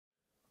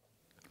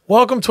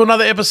Welcome to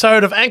another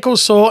episode of Ankle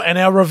Sore and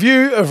our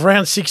review of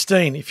round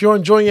 16. If you're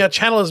enjoying our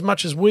channel as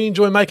much as we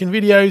enjoy making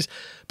videos,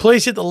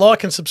 please hit the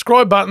like and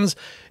subscribe buttons.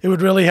 It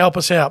would really help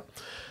us out.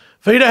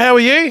 Vito, how are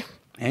you?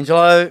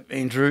 Angelo,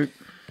 Andrew.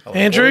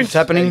 Andrew, What's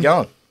happening?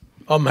 How you going?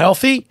 I'm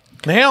healthy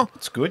now.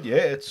 It's good, yeah,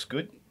 it's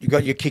good. You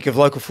got your kick of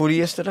local footy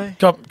yesterday?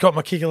 Got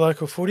my kick of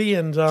local footy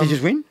and Did you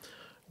just win?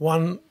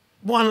 won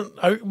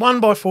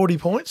by 40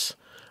 points.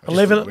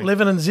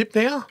 11 and zip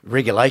now.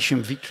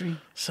 Regulation victory.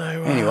 So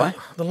Anyway.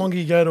 the longer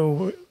you go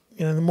to,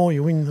 the more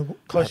you win, the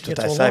closer you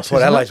get to a That's what they loss. say.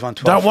 Port isn't Adelaide's it? won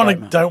 12 straight,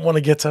 mate. Don't want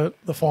to get to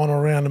the final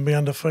round and be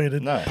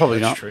undefeated. No, Probably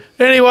that's not. true.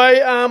 Anyway,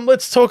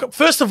 let's talk.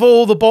 First of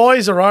all, the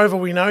buys are over.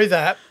 We know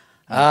that.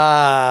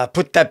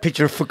 Put that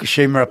picture of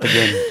Fukushima up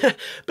again.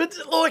 But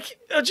like,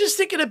 I'm just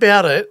thinking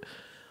about it.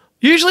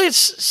 Usually it's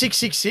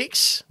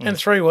 666 and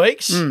 3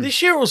 weeks.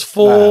 This year it was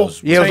four. No, it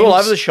was- Yeah, it was all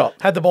over the shop.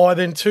 Had the buy,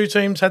 then 2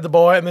 teams had the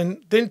buy, and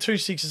then 2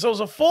 sixes. So it was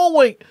a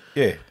 4-week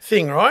Yeah,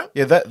 thing, right?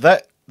 yeah.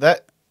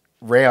 That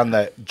round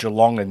that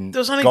Geelong and There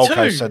was only Gold 2.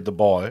 Coast had the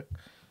bye.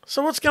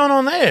 So what's going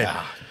on there?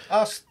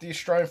 Ask the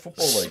Australian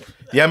Football League,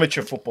 the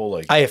Amateur Football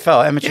League,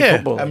 AFL, amateur Yeah.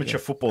 football. Amateur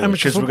Football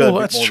Amateur League, because we've football, got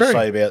a that's bit more true. to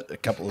say about a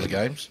couple of the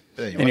games.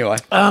 But Anyway,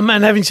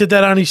 And having said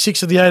that, only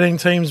 6 of the 18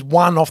 teams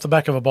won off the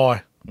back of a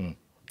buy.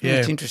 Yeah.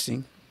 it's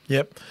interesting.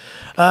 Yep.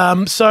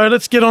 So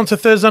let's get on to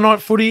Thursday night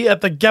footy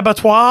at the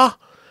GABBA.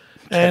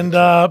 And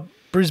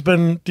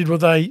Brisbane did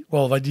they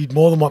did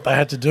more than what they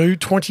had to do.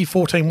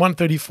 2014,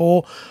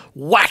 134.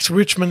 Whacked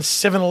Richmond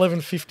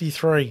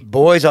 7-11-53.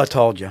 Boys, I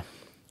told you.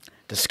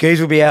 The skis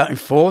will be out in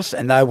force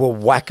and they will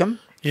whack them.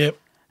 Yep.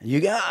 You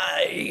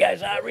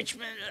guys,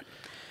 Richmond.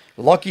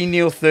 Lockie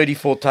Neal,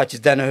 34 touches.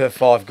 Danaher,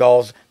 5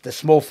 goals. The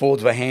small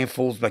forwards were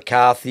handfuls.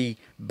 McCarthy,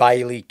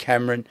 Bailey,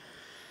 Cameron.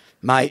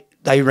 Mate,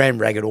 they ran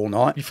ragged all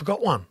night. You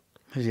forgot one.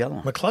 Who's the other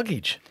one?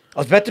 McCluggage. I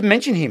was about to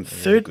mention him.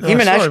 Third- him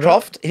and sorry,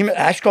 Ashcroft. Him and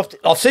Ashcroft.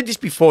 I've said this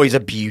before. He's a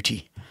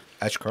beauty.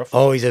 Ashcroft.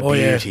 Oh, he's a Oh,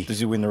 yeah. beauty. Does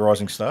he win the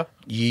Rising Star?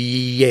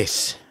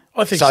 Yes.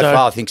 I think so so.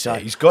 far, I think so. Yeah,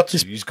 he's got to.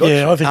 He's got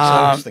yeah, to. I think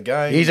so. Change the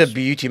game. He's a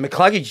beauty.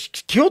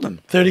 McCluggage killed him.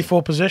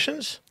 34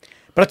 possessions.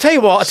 But I tell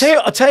you what.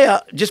 I tell you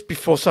just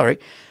before. Sorry.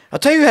 I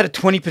tell you who had a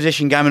 20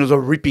 possession game and it was a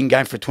ripping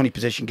game for a 20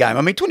 possession game.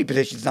 I mean, 20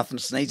 possessions is nothing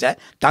to sneeze at.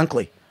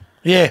 Dunkley.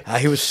 Yeah.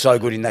 He was so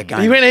good in that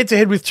game. He went head to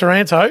head with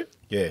Taranto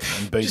Yeah,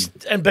 and beat him.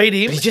 and beat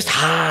him. But he's just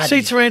hard.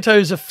 See,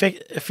 Taranto's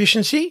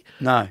efficiency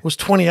No. was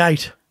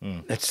 28.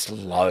 That's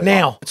low.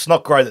 Now, It's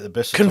not great at the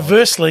best of times.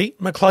 conversely,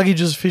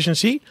 McCluggage's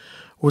efficiency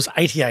was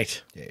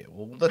 88. Yeah,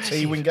 well, that's how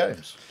you win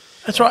games.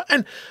 That's right.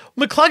 And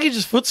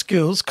McCluggage's foot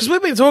skills, because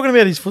we've been talking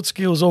about his foot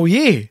skills all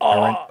year.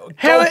 How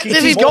kicking.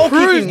 his he's goal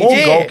improved. kicking. More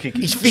Yeah. goal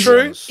kicking. He's He's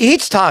true. He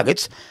hits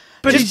targets.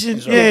 But Just-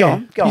 he's go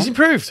on. he's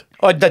improved.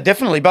 Oh,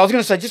 definitely. But I was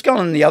going to say, just going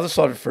on the other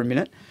side of it for a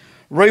minute.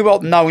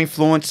 Rewalt, no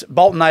influence.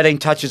 Bolton, 18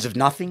 touches of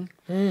nothing.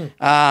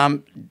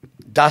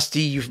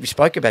 Dusty, we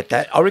spoke about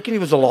that. I reckon he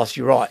was a loss.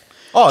 You're right.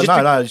 Oh,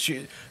 Just no.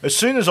 As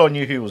soon as I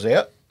knew he was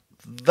out,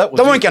 that was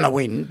They weren't it. going to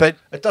win, but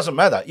It doesn't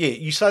matter. Yeah,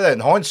 you say that in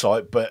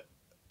hindsight, but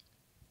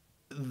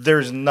there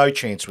is no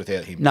chance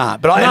without him. nah.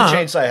 But The I, only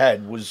chance they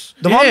had was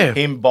Yeah.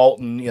 him,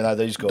 Bolton,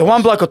 these guys. the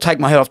one bloke will take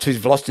my head off to his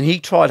Velocity. He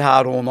tried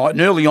hard all night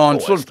and early on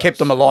sort of kept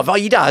them alive. Oh,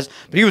 he does,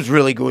 but he was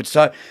really good.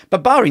 So,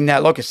 but barring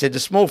that, like I said, the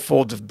small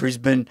forwards of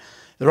Brisbane,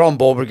 their on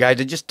ball brigade,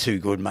 they're just too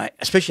good, mate.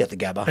 Especially at the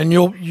Gabba. And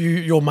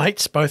your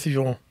mates, both of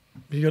you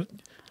got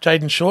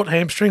Jaden Short,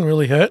 hamstring,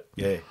 really hurt.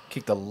 Yeah,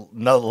 kicked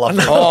another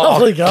lovely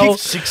Lovely goal. kicked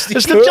 60.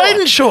 It's the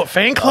Jaden Short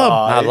fan club.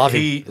 I love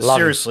him. He, Love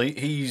him. seriously,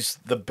 he's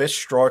the best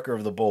striker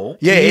of the ball.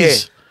 Yeah, He yeah.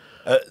 is.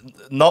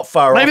 Not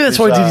far off. Maybe that's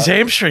why he did his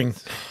hamstring.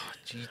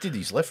 He did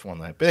his left one,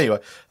 though. But anyway,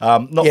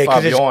 not Yeah,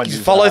 far because behind. his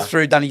is, follow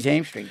through done his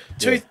hamstring.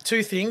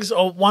 Two things.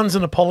 Oh, one's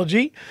an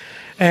apology,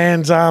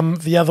 and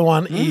the other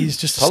one is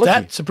just a apology.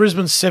 stat. So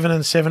Brisbane's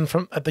 7-7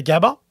 from at the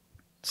Gabba.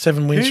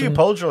 7 Who wins. are you from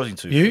apologising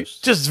to? you?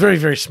 First? Just very,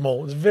 very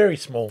small. It's very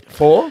small.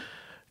 Four?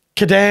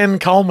 Cadan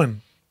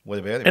Coleman. What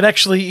about him? It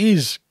actually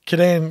is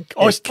Cadan.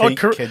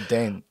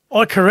 Caden.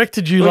 I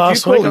corrected you What did you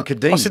last call week. him,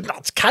 Caden? I said, no,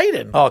 it's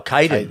Caden. Oh,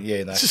 Caden.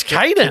 Yeah, no. It's just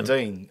Caden.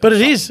 Cadine But or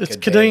it is. something.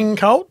 It's Caden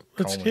Colt.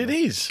 It Coleman.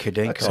 is. Caden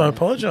So I Coleman. I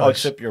apologise.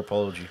 accept your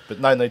apology, but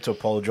no need to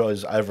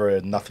apologise over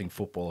a nothing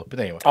footballer. But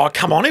anyway, Oh,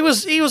 come on. He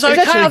was okay. He's I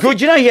actually think-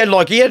 good. You know,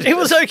 he had. He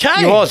was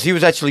okay. He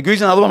was actually good.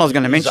 He's another one I was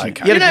going to mention.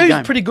 okay. He had You a know good who's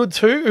game. pretty good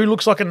too, who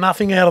looks like a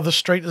nothing out of the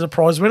street as a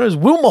prize winner, is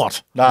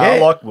Wilmot. no, I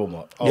Yeah. like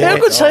Wilmot. I Yeah,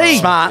 like- good's he?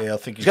 Smart. Yeah, I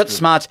think he's got the good.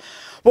 smarts.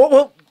 Well,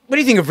 what do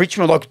you think of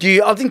Richmond? Like,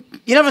 I think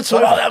you never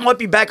thought that might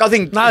be back. I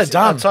think No, it's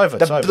done. It's over.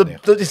 It's over now.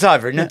 It's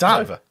over, isn't it? It's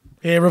over.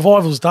 Yeah,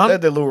 Revival's They done.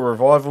 had their little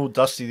revival.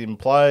 Dusty didn't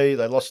play.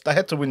 They lost. They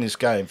had to win this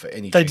game for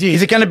anything. They did.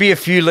 Is it going to be a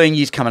few lean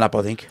years coming up?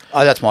 I think.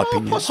 Oh, that's my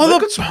opinion. Possibly.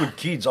 They've got some good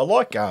kids. I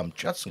like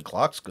Judson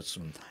Clark's got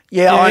some.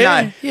 Yeah, I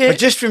Yeah, know. yeah. But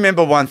just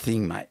remember one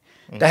thing, mate.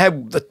 They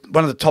had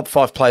one of the top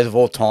 5 players of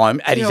all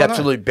time at his I know.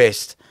 absolute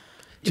best.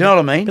 Do you know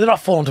what I mean? But they're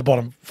not falling to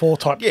bottom 4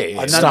 type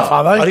Yeah, stuff,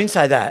 are they? I didn't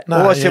say that. No,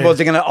 All I said yeah.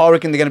 was I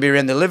reckon they're going to be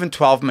around the 11,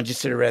 12 and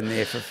just sit around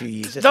there for a few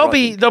years. That's They'll what I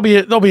be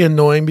think. they'll be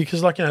annoying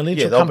because like Lynch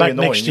Yeah, will they'll come be back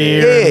annoying, next yeah.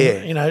 year. Yeah,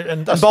 and,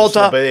 yeah. and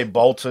Bolter.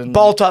 Bolton.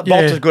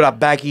 Bolter's good up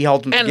back. He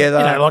holds them and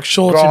together. like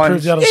Shorts Grimes.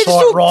 improved the other Yeah, side.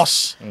 still-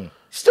 Ross.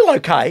 Still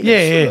okay.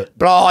 Yeah.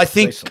 But I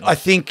Decent.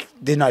 think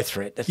they're no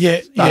threat. That's,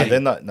 Yeah, No, yeah. they're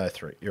no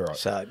threat. You're right.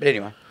 So, but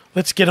anyway.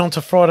 Let's get on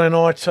to Friday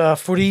night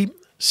footy.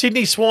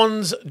 Sydney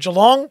Swans,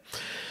 Geelong.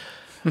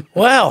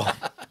 Wow.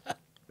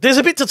 There's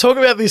a bit to talk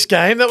about this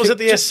game. That was at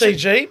the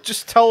SCG.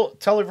 Just tell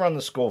everyone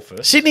the score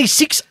first. Sydney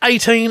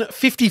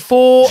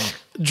 6-18-54.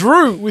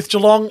 Drew with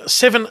Geelong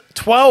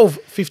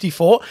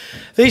 7-12-54.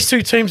 These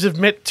two teams have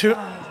met two.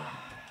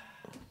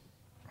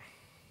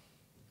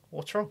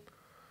 What's wrong?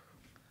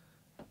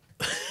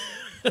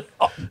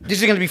 This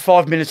is going to be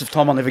 5 minutes of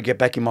time I'll never get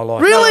back in my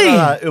life. Really?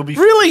 No, it'll be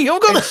Really?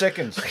 I've got 10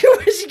 seconds.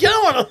 Where's he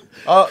going?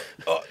 I've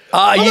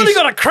you, only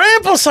got a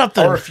cramp or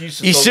something. I refuse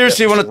to You talk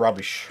seriously about want this to?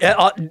 rubbish.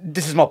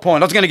 This is my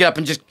point. I was going to get up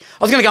and I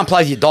was going to go and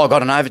play with your dog. I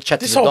don't know. Have a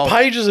chat This to the whole dog.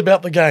 page is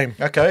about the game.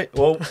 Okay,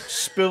 well,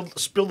 spill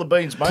the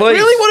beans, mate. Please.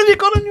 Really? What have you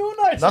got on your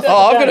notes? Nothing.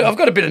 about the game? I've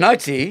got a bit of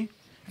notes here.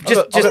 I've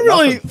got I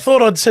really nothing.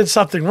 thought I'd said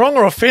something wrong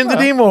or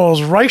offended him or I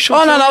was racial.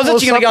 Oh no, I was to him or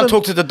actually going to go and something.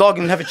 talk to the dog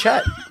and have a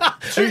chat.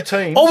 Two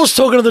teams. I was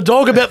talking to the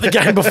dog about the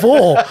game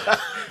before.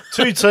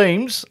 Two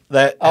teams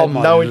that Oh, had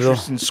my no Lord.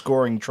 interest in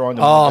scoring, trying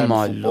to Oh, win the game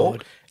my of football,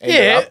 Lord.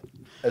 ended Yeah. up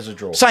as a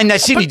draw. Saying that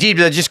Sydney did,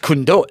 but they just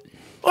couldn't do it.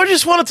 I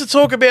just wanted to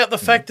talk about the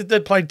fact that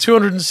they'd played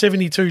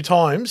 272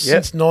 times Yep.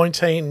 since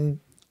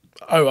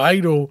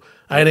 1908 or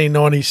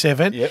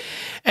 1897. Yep.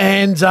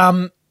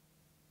 And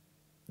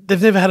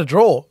they've never had a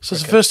draw. So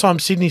it's the first time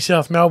Sydney,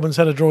 South Melbourne's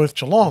had a draw with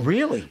Geelong.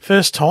 Really?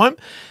 First time.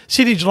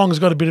 Sydney Geelong's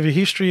got a bit of a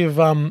history of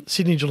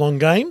Sydney Geelong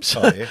games.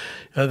 Oh, yeah.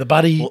 The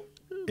buddy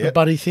the yep.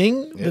 buddy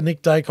thing, the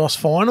Nick Dacos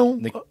final.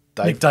 Nick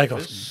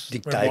Dacos.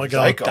 Dick Where am I Dacos.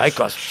 going?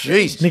 Dacos.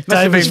 Jeez. Nick Must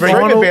have Davis been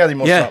Read final. about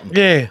him or Yeah. something.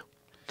 Yeah.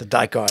 the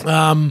date guy.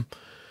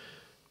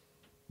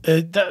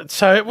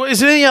 So, is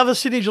there any other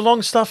Sydney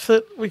Geelong stuff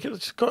that we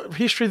got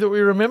history that we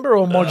remember,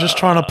 or am I just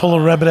trying to pull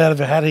a rabbit out of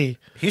a hat here?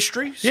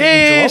 History?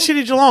 Yeah, Geelong?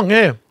 Sydney Geelong.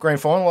 Yeah,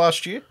 Grand final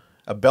last year,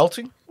 a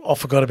belting I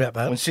forgot about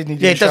when that. Sydney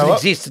didn't Yeah, it doesn't show up.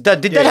 exist.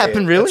 Did that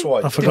happen really? That's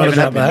why I it forgot didn't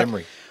about happen in that.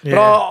 memory. Yeah,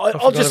 But I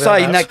I'll just forgot say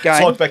about in that. that It's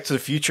game, like Back to the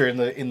Future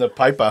in the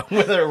paper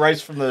when they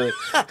erased from the.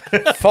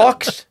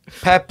 Fox,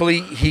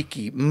 Papley,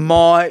 Hickey.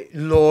 My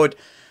Lord.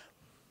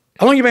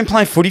 How long have you been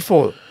playing footy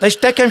for?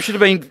 That game should have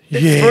been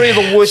three of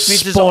the worst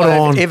misses spot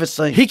I've on. ever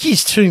seen.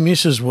 Hickey's two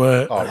misses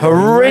were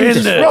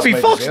Horrendous. horrendous. Robbie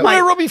Mate, Fox, yeah. mate.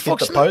 Robbie Hit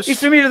Fox. the post. You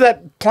familiar with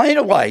that playing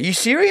away? Are you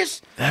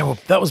serious?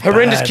 That was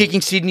Horrendous bad. kicking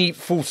Sydney,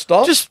 full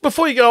stop. Just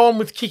before you go on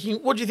with kicking,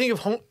 what do you think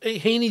of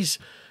Heaney's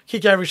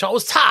kick over his shot? It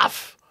was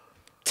tough.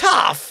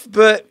 tough,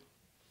 but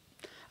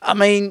I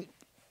mean,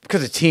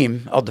 because it's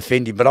him, I'll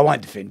defend him, but I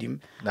won't defend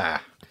him. Nah.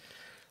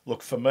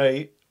 Look, for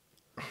me,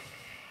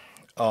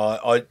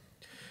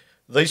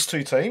 these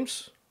two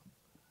teams,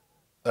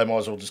 they might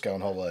as well just go on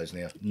holidays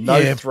now. No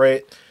Yeah.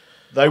 threat.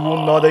 They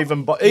will not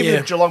even. Even yeah.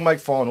 if Geelong make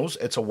finals,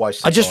 it's a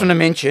waste. I just want of to time.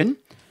 mention,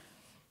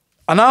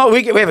 I know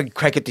we have a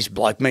crack at this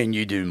bloke, me and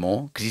you do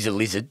more, because he's a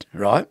lizard,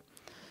 right?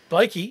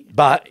 Blakey.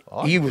 But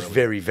he was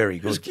very, very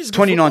good. He's a good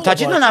 29 footballer,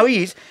 touches. bloke. No,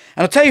 he is.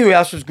 And I'll tell you who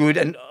else was good.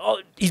 And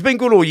he's been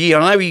good all year.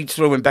 I know he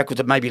sort of went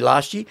backwards at maybe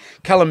last year.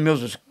 Callum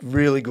Mills was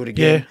really good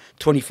again. Yeah.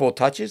 24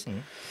 touches.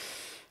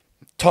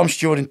 Tom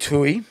Stewart and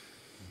Tui.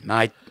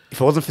 Mate,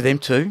 if it wasn't for them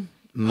two,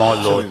 my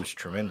So Lord. it was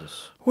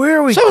tremendous. Where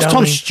are we So was going?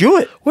 Tom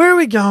Stewart. Where are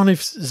we going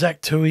if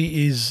Zach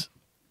Tui is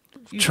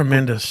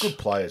tremendous? Good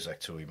players,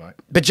 actually, mate.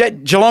 But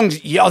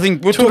Geelong's, yeah, I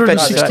think we'll talk about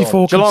that.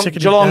 264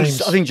 consecutive Geelong's,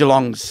 games. I think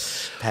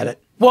Geelong's had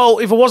it. Well,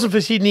 if it wasn't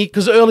for Sydney,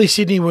 because early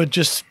Sydney were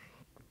just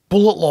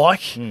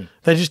bullet-like,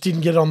 they just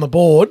didn't get it on the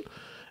board.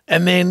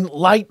 And then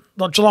late,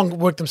 like Geelong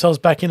worked themselves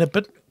back in it,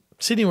 but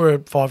Sydney were a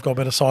 5-goal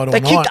better side all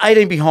They night. kicked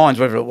 18 behinds,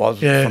 whatever it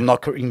was, Yeah. if I'm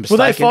not mistaken. Were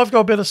they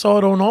 5-goal better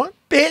side all night?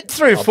 Bet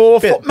 3 or 4,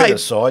 better mate.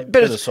 side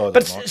Better than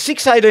But mine.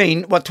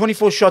 6-18,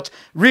 24 shots,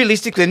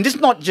 realistically, and this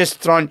is not just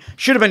thrown,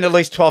 should have been at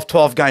least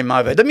 12 game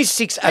over. That means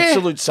 6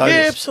 absolute sodas.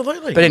 Yeah,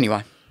 absolutely. But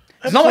anyway,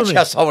 it's not Absolutely. much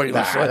else I already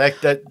want Nah, to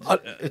say.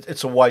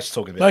 it's a waste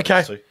talking about Okay.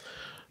 those two.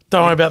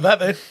 Don't worry about that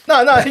then.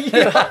 No,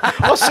 yeah.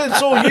 I said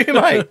it's all you,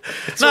 mate.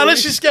 No,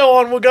 let's just go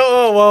on. We'll go.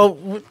 Oh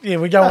well, yeah,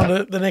 we go on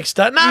to the next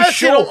day. No,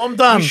 that's it. I'm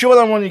done. You sure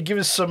don't want to give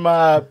us some?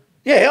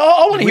 Yeah,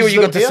 I want to hear what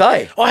you got to Wisdom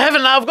say. I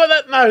haven't. I've got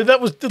that. No,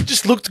 that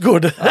just looked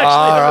good. Actually,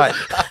 all right.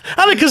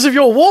 Only because of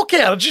your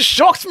walkout. It just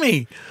shocked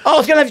me. Oh, I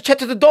was going to have a chat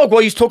to the dog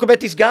while you talk about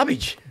this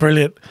garbage.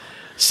 Brilliant.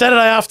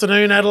 Saturday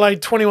afternoon,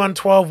 Adelaide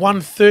 21-12,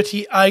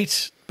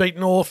 138, beat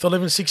North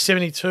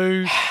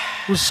 11-6-72.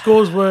 The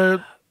scores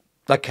were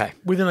Okay.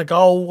 within a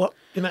goal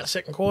in that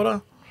second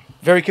quarter.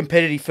 Very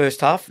competitive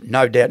first half,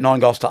 no doubt. 9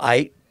 goals to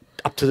 8,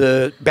 up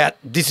to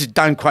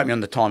don't quote me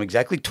on the time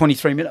exactly,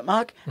 23-minute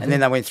mark, and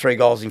then they went 3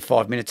 goals in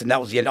 5 minutes, and that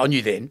was the end. I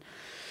knew then.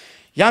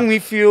 Young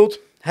midfield,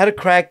 had a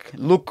crack,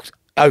 looked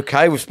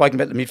okay. We've spoken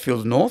about the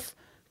midfield North.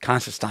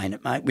 Can't sustain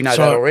it, mate. We know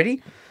So- that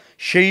already.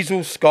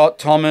 Sheasel, Scott,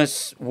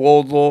 Thomas,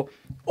 Wardlaw,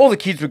 all the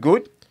kids were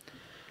good.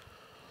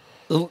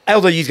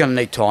 LDU's going to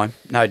need time,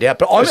 no doubt.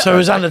 But So it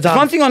was underdone. there's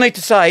one thing I need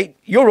to say.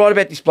 You're right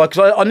about this bloke,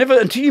 because I never,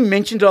 until you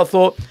mentioned it, I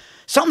thought,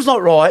 something's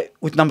not right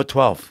with number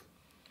 12.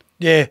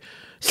 Yeah.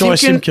 Joy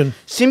Simpkin.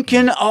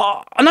 Simpkin,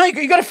 I know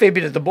you got a fair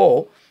bit of the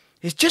ball.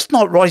 It's just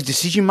not right, his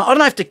decision. I don't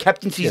know if the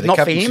captaincy is the not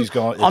for him. captaincy's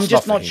gone- I'm it's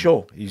just for not him.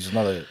 sure. He's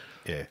not a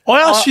yeah.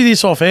 I asked you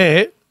this off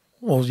air,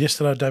 well,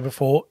 yesterday or the day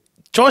before.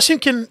 Joy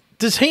Simpkin,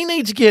 does he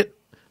need to get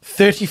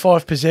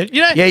 35%?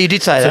 You know, Yeah, you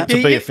did say that. To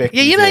be effective,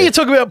 Yeah, you know, yeah. you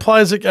talk about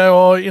players that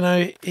go,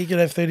 he could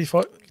have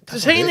 35.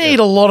 Does he need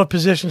a lot of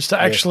possessions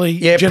to actually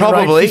Yeah, generate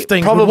probably.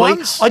 15 Probably. good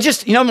ones? I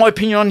just, my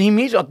opinion on him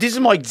is, this is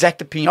my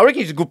exact opinion. I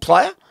reckon he's a good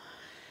player.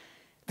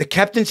 The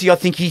captaincy, I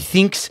think he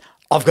thinks,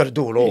 I've got to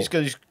do it all.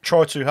 He's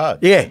tried too hard.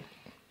 Yeah.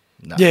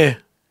 Yeah.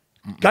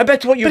 Go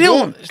back to what you But were he'll-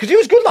 doing. Because he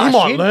was good He last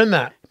might year. learn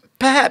that.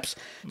 Perhaps.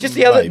 Just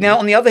the other. Maybe. Now,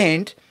 on the other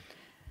hand,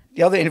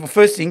 well,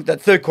 first thing,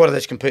 that third quarter,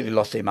 they've completely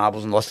lost their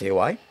marbles and lost their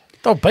way.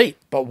 They'll beat.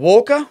 But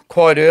Walker,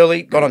 quite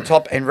early, got on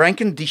top, and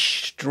Rankin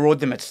destroyed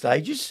them at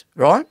stages,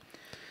 right?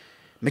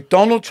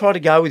 McDonald tried to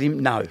go with him.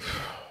 No.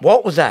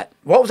 What was that?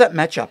 What was that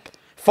matchup?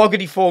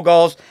 Fogarty, 4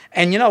 goals.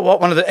 And you know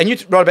what? And you're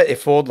right about their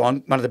forward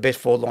line, one of the best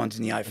forward lines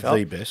in the AFL.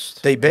 The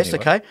best. The best,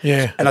 Anyway. okay?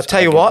 Yeah. And I'll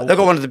tell you what, they've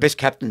got one of the best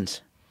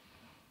captains.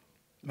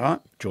 Right?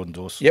 Jordan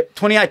Dawson. Yep,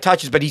 28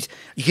 touches, but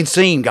you can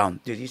see him going.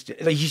 Dude,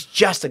 he's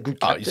just a good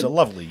Oh, captain. he's a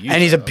lovely user.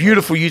 And he's a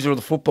beautiful user of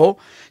the football.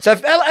 So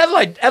if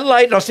Adelaide,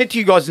 and I said to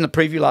you guys in the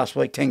preview last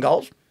week, 10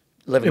 goals,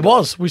 11 It goals.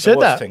 was. We said It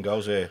was that. 10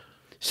 goals, yeah.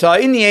 So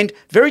in the end,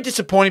 very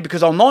disappointed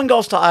because I'm 9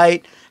 goals to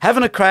 8,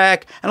 having a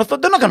crack, and I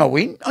thought they're not going to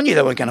win. I knew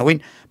they weren't going to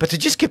win, but to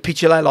just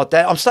capitulate like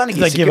that, I'm starting to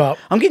get They sick give of up.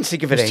 I'm getting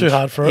sick of it. It's too Ange.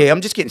 hard for it. Yeah, I'm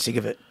just getting sick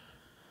of it.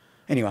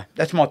 Anyway,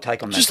 that's my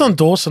take on that. Just on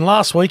Dawson,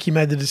 last week he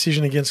made the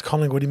decision against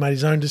Collingwood. He made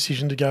his own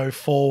decision to go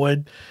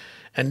forward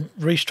and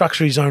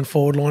restructure his own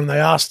forward line. They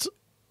asked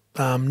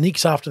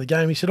Nix after the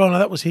game. He said, "Oh no,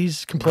 that was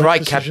his complete Great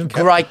decision."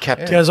 captain. Great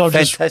captain. He goes, "I'll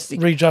Fantastic.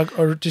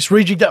 just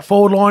rejig that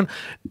forward line."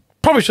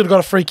 Probably should have got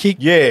a free kick.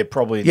 Yeah,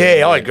 probably.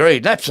 Yeah, I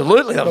agreed.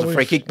 Absolutely, that was a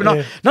Probably, free kick. But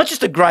yeah. not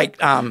just a great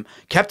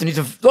captain.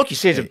 He's like you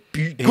said,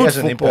 he's a good has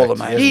an footballer,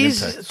 impact. mate. He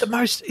He's impact. the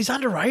most. He's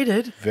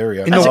underrated. Very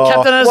In As the- a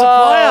captain, as a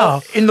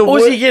player. in the or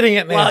is word- he getting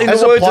it now? well, in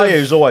As the a words player, of-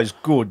 he's always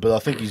good, but I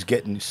think he's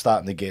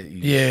starting to get.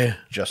 Yeah.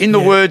 Just In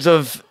the Yeah. words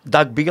of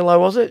Doug Bigelow,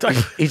 was it?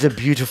 He's a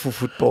beautiful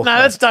footballer. No,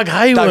 that's Doug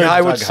Hayward. Doug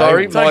Hayward,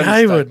 sorry. Doug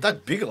Hayward.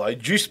 That Bigelow,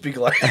 Juice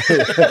Bigelow.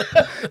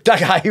 Doug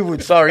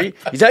Hayward, sorry.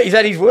 Is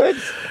that his word?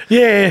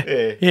 Yeah.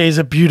 Yeah. Yeah, he's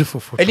a beautiful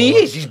footballer. And he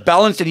is. He's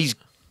balanced and he's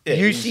Yeah,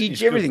 usage, he's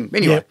good. everything.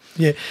 Anyway.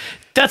 Yeah.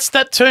 That's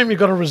that term you've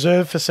got to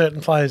reserve for certain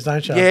players,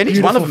 don't you? Yeah, and he's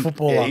Beautiful one of them.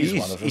 footballer. Yeah, He he's is.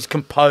 one of them. He's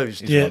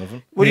composed. Yeah. one of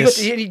them. What do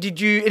Yes. you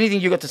got?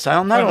 Anything you got to say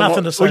on that? I've or nothing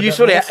not? to say Or you about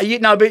sort that.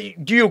 of, no,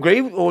 but do you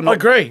agree or not? I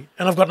agree,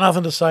 and I've got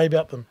nothing to say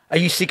about them. Are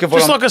you sick of what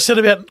Just I'm... like I said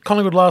about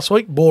Collingwood last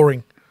week,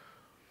 boring.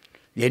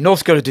 Yeah,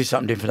 North's got to do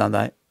something different, don't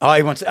they? Oh,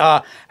 he wants...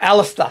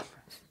 Alistair.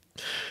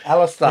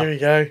 Here we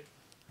go.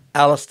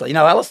 Alistair. You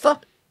know Alistair?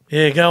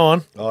 Yeah, go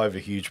on. I have a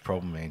huge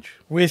problem, Ange.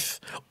 With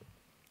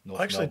North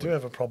I actually do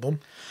Melbourne. have a problem.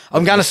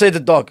 I'm going to see the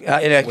dog.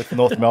 With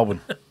North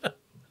Melbourne.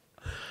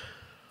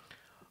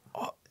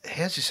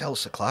 How's this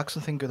Alistair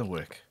Clarkson thing going to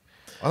work?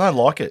 I don't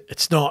like it.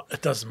 It's not.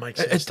 It doesn't make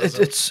sense. does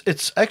it?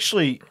 It's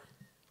actually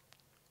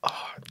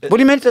What do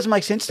you mean it doesn't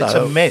make sense, though? it's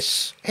a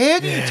mess. How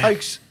do you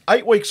take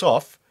 8 weeks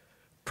off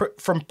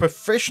from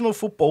professional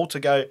football to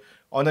go?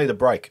 I need a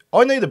break.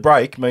 I need a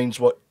break means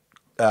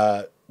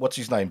what's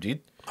his name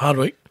did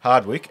Hardwick.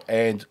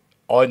 and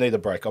I need a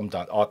break. I'm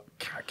done. I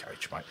can't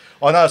coach, mate.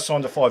 I know I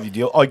signed a 5-year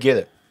deal. I get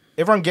it.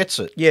 Everyone gets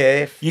it.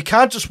 Yeah. You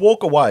can't just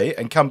walk away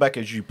and come back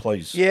as you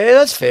please. Yeah,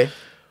 that's fair.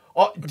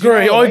 I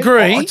Agree, what I mean?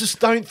 agree. I just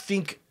don't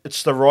think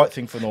it's the right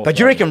thing for North. But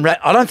do you Melbourne.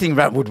 reckon I don't think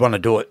Rat would want to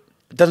do it.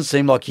 It doesn't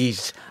seem like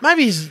he's...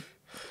 Maybe he's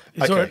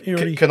Okay, he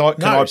already can I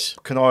knows.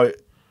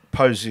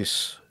 pose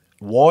this?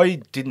 Why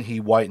didn't he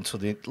wait until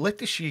the end? Let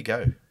this year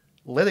go.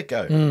 Let it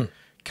go.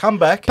 Come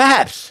back.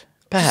 Perhaps.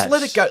 Just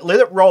let it go. Let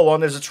it roll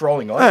on as it's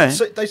rolling on. Yeah.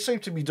 They seem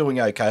to be doing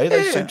okay.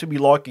 They Yeah. seem to be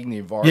liking the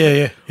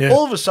environment. Yeah.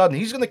 All of a sudden,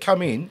 he's going to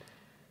come in.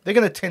 They're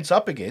going to tense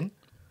up again.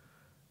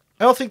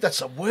 And I think that's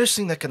the worst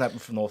thing that can happen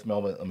for North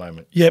Melbourne at the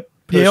moment. Yep.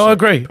 Yeah, I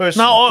agree.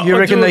 Personally. No, I You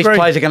reckon do these agree.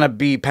 players are going to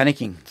be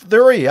panicking? They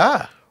already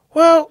are.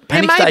 Well,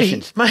 Panic yeah,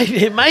 stations.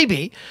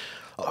 maybe.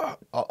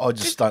 I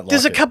just don't like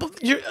There's a it. couple.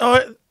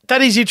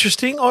 That is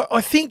interesting.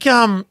 I think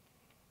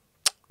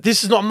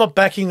this is not. I'm not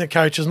backing the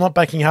coaches. I'm not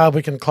backing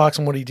Hardwick and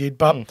Clarkson what he did,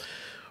 but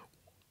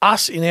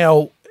us in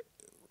our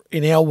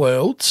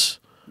worlds,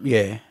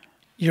 Yeah.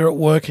 you're at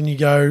work and you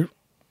go,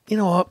 you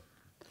know what?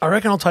 I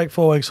reckon I'll take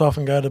 4 weeks off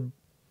and go to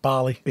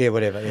Bali. Yeah,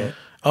 whatever, yeah.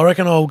 I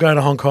reckon I'll go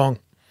to Hong Kong.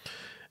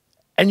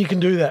 And you can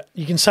do that.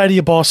 You can say to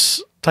your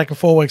boss, taking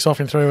 4 weeks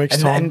off in 3 weeks'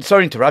 time. And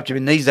sorry to interrupt you,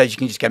 but these days you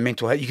can just go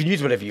mental health. You can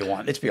use whatever you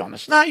want, let's be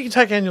honest. no, you can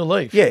take annual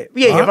leave. Yeah, Right?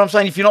 but I'm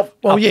saying if you're not,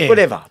 Well, yeah.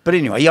 whatever. But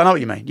anyway, yeah, I know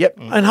what you mean. Yep.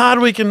 And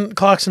Hardwick and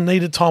Clarkson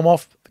needed time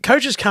off.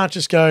 Coaches can't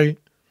just go,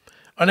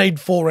 I need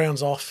 4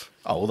 rounds off.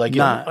 Oh, well, they get,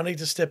 No. I need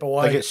to step they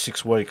away. get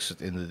 6 weeks at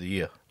the end of the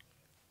year.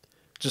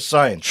 Just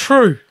saying.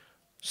 True.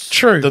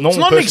 The normal it's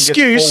not an person gets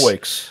excuse. 4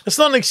 weeks. It's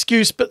not an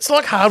excuse, but it's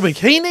like Hardwick.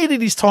 He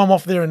needed his time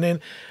off there and then.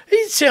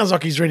 He sounds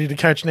like he's ready to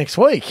coach next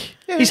week.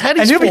 He's had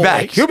his And he'll be 4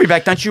 back. weeks. He'll be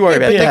back. Don't you worry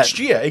about that. Next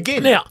year,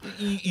 again, Now-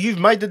 you've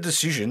made the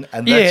decision,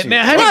 and that's it.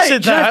 now having Mate,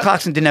 said do you know if that,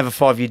 Clarkson didn't have a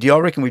 5-year deal, I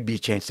reckon we'd be a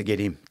chance to get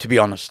him, to be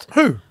honest.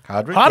 who?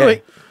 Hardwick?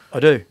 Hardwick. I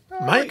do.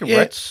 I reckon yeah.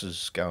 Rats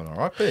is going all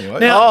right. But anyway,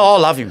 Now- Oh, I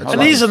love him.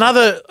 And here's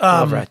another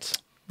love Rats.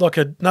 like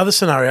another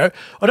scenario.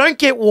 I don't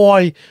get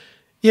why.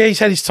 Yeah, he's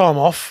had his time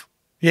off.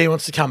 Yeah, he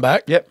wants to come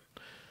back. Yep.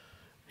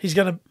 He's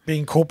going to be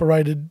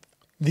incorporated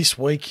this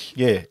week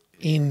yeah.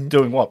 in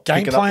Doing what? game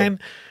Picking up plan,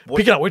 the-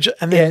 picking up widget,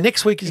 and then Yeah.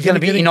 next week he's He's going to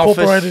gonna be be in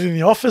incorporated office. in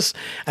the office,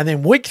 and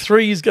then week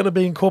 3 is going to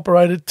be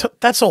incorporated.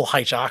 That's all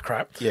HR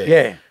crap. Yeah.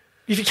 Yeah.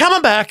 If you're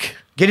coming back,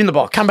 Get in the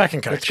box. come back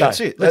and coach. Let's go. That's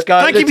it. Let's go.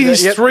 Don't give me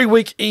this Yep.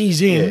 3-week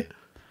ease in. Yeah.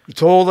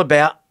 It's all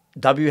about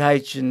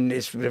WH and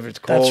whatever it's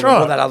called. That's and all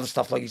right. that other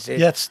stuff, like you said.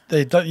 Yeah,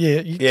 Yeah,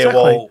 exactly.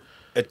 well,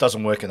 it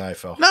doesn't work in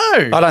AFL. No,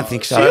 I don't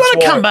think so. So you That's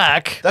want to why- come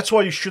back? That's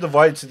why you should have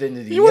waited to the end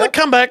of the You year. want to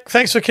come back?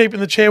 Thanks for keeping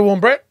the chair warm,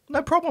 Brett.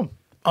 No problem.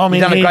 I'm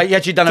You've in done a here. great, you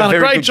actually done a very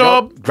great good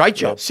job. Great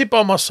job. Sit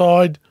by my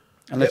side.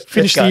 And let's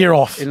Finish let's the go. year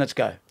off. And let's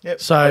go. Yep.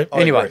 So, I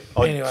anyway. agree.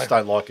 I Anyway. just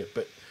don't like it.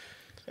 But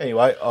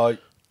anyway,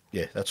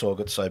 that's all I've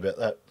got to say about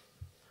that.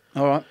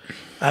 All right.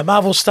 At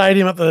Marvel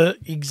Stadium at the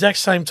exact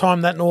same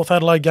time that North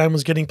Adelaide game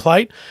was getting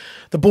played,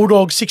 the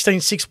Bulldogs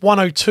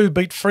 16-6-102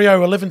 beat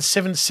Freo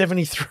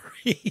 11-7-73.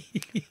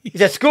 He's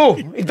at school.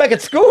 He's back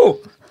at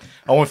school.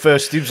 I want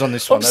first dibs on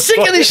this one. I'm sick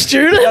of this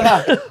student.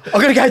 I've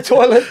got to go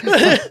toilet.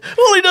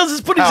 All he does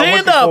is put his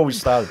hand up. Before we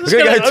started. Just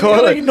I've got to gonna- go I'm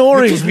gonna toilet.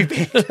 ignore Kiss me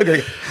him.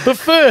 pants. But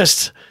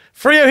first,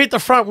 Freo hit the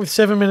front with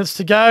 7 minutes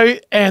to go,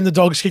 and the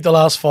Dogs kicked the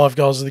last 5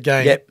 goals of the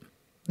game. Yep.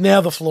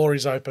 Now the floor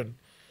is open.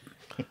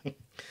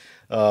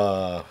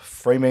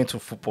 Fremantle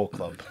Football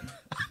Club.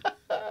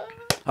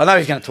 I know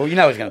he's going to talk. You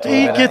know he's going to talk.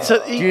 He about gets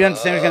that. it. Do you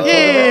understand what he's going to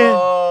talk about? Yeah.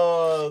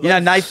 Oh, You know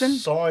Nathan?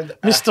 signed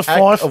Mr. a hack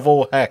Fife of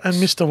all hacks And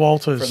Mr. for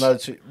Walters. another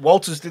 2.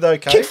 Walters did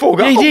okay. Kick 4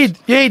 Yeah, goals. he did.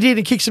 Yeah, he did.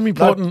 He kicked some No,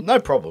 important. no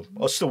problem.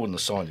 I still wouldn't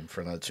have signed him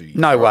for another 2 years.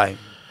 No way.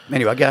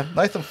 Anyway, go.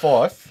 Nathan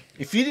Fife.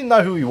 If you didn't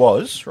know who he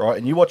was, right,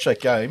 and you watch that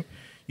game,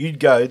 you'd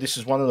go, "This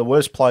is one of the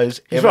worst players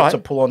ever right. to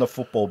pull on a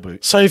football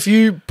boot." So if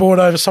you brought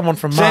over someone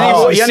from So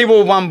Mars, he only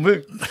wore one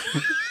boot.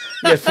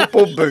 Yeah,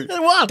 football boot.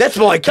 One. That's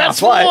why he can't That's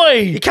play.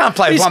 why. He can't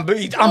play with He's- one boot.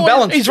 He's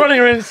unbalanced. He's running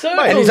around in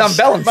circles. and he's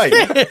unbalanced.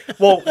 Mate,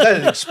 well,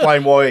 that'd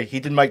explain why he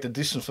didn't make the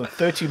distance from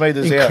 30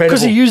 metres out. Incredible.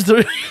 Because he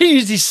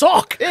used his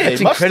sock. Yeah, That's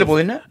he must incredible,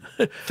 have. isn't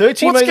it?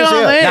 30 What's metres going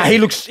on out. there? No, he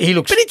looks. But he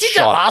did that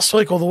shot. last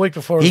week or the week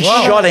before He as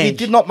well. shot He Ange.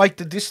 did not make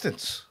the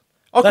distance.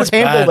 I That's could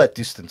handle bad. that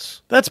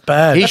distance. That's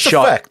bad. He That's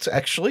shot. a fact,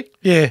 actually.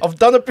 Yeah. I've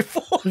done it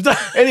before.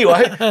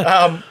 Anyway,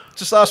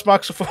 just ask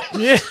Mark Safon.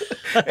 Yeah.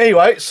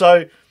 Anyway,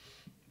 so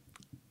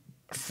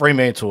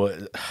Fremantle,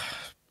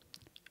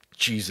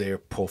 geez, they're a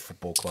poor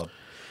football club.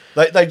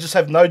 They just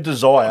have no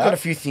desire I've got a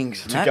few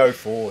things to go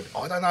forward.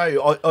 I don't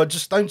know. I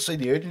just don't see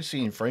the urgency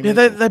in Yeah,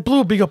 Fremantle. they blew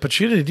a big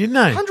opportunity, didn't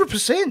they?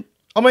 100%.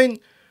 I mean,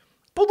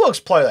 Bulldogs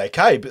play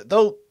okay, but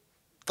they'll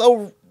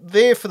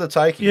there for the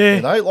taking. Yeah.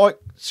 You know, like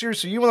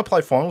seriously, you want to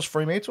play finals,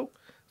 Fremantle?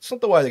 It's not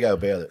the way to go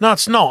about it. No,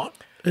 it's not.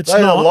 It's They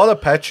had not. a lot of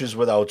patches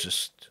where they were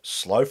just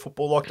slow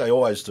football, like they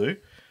always do.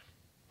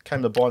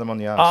 Came to bite them on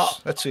the arse.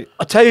 That's it.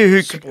 I'll tell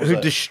you Simple as who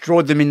that.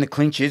 destroyed them in the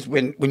clinches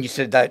when you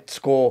said that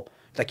score,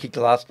 they kicked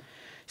the last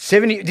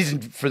 70. This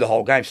isn't for the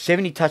whole game.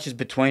 70 touches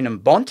between them.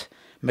 Bont,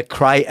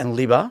 McRae, and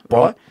Libba.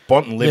 Right?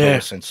 Bont and Libba Yeah.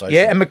 were sensational.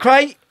 Yeah, and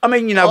McRae. I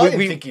mean, you know, I we, didn't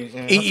we think he-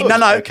 I he- thought no, he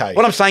no. was okay.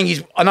 What I'm saying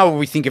is, I know what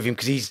we think of him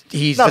because he's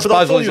No, but I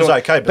disposal thought he is was all-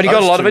 okay, but he got a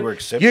those lot two of were it.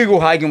 exceptional. Hugo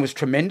Hagen was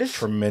tremendous.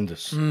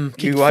 Tremendous.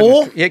 Kicked Hugo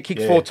 4? Hagen, yeah, kicked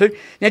Yeah. 4 too.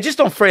 Now,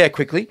 just on Freo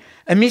quickly,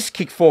 a miss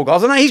kicked 4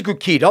 goals. I know he's a good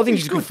kid. I think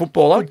he's a good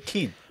footballer. Good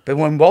kid. But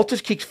when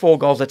Walters kicks 4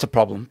 goals, that's a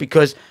problem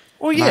because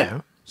Well,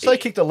 yeah. So they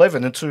kicked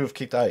 11 and 2 have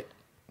kicked 8.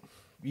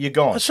 You're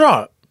gone. That's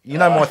right. You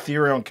know my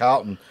theory on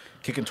Carlton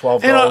kicking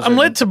 12 And goals. I'm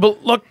led to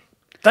look.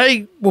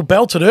 They were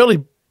belted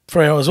early,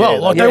 Freo as well. Yeah,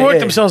 Like yeah, they worked yeah.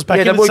 themselves back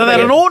Yeah, in. they So worked they had back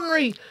an in.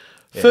 ordinary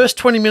first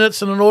 20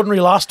 minutes and an ordinary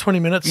last 20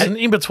 minutes, and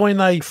in between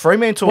they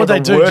Fremantle what are they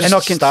the do. worst And I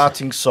can-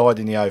 starting side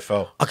in the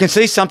AFL. I can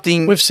see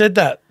something. We've said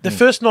that the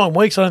first 9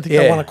 weeks. I don't think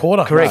they Yeah, won a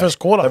quarter. correct. The first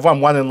quarter. They've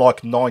won one in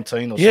like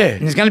 19 or Yeah. something.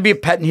 And there's going to be a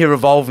pattern here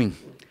evolving.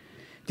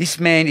 This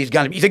man is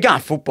going to be, he's a gun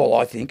football,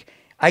 I think.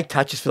 8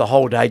 touches for the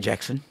whole day,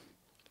 Jackson.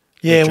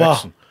 Yeah, well,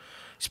 Jackson.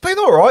 It's been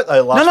all right,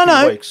 though, last No, few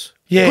no. weeks.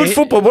 yeah. Good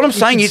football. What I'm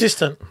saying is,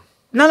 consistent.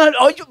 no, I don't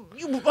know if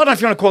you want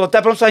to call it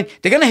that, but I'm saying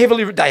they're going to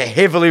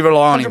heavily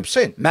rely on him.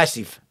 100%.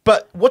 Massive.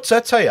 But what's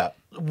that tell you?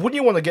 Wouldn't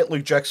you want to get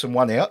Luke Jackson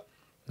one out?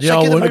 Yeah,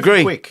 I get him would. moving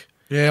Agree. quick.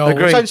 Yeah, I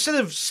Agree. would. So instead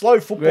of slow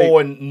football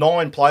and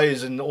 9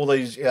 players and all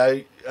these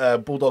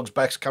Bulldogs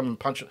backs come and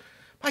punch it,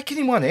 mate, get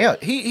him one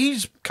out.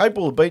 He's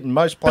capable of beating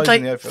most But players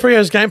in the AFL.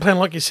 Freo's game plan,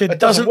 like you said, It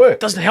doesn't doesn't work.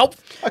 Doesn't help.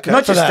 Okay.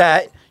 Not for just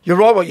that. You're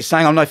right what you're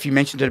saying. I don't know if you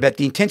mentioned it about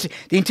the intensity.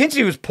 The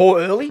intensity was poor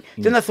early.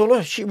 Then they thought,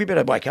 oh, shit, we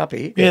better wake up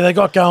here. Yeah, they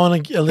got going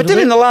a little But then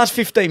bit. in the last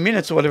 15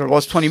 minutes or whatever it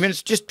was, 20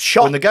 minutes, just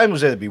shot. When the game was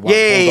there to be won,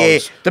 Yeah,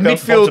 Bulldogs, the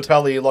midfield-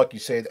 Bontempelli, like you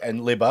said,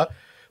 and Libba.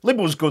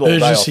 Libba was good all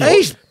Urgency. day, I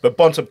He's- thought. But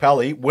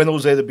Bontempelli, when it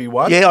was there to be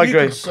won, Yeah, I you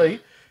agree. could see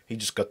he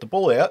just got the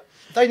ball out.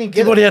 They didn't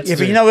get What he it. had to Yeah,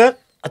 but do. you know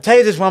what? I tell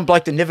you, there's one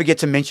bloke that never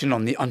gets a mention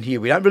on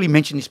here. We don't really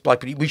mention this bloke,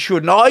 but we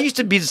should. And I used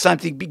to be the same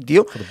thing, big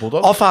deal. For the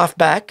Bulldogs? Off half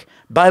back,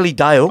 Bailey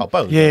Dale. Oh,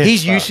 Bailey. Yeah.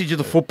 His usage of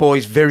the football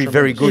is very,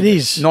 very good. It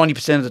is.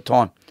 90% of the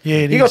time.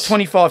 Yeah, He got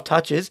 25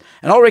 touches,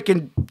 and I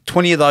reckon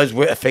 20 of those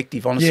were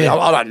effective, honestly. Yeah.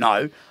 I don't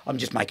know. I'm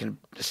just making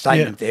a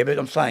statement there, but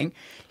I'm saying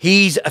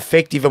he's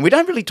effective, and we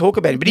don't really talk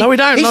about him. But No, we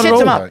don't, He not sets at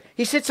them all. up.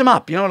 He sets them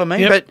up, you know what I mean?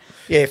 Yep. But,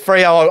 yeah,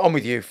 Freo, I'm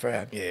with you,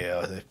 Freo.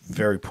 Yeah, they're a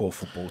very poor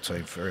football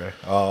team, Freo.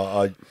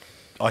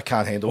 I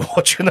can't handle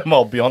watching them,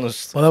 I'll be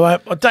honest. Well, I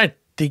don't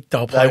think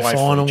they'll play won't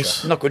finals.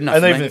 feature. Not good enough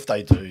And for even me. if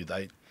they do,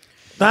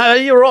 No,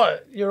 you're right.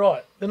 You're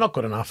right. They're not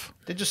good enough.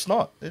 they're just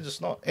not. They're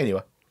just not.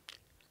 Anyway.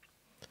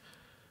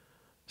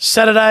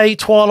 Saturday,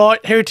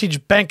 twilight,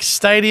 Heritage Bank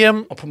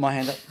Stadium. I'll put my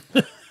hand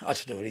up. I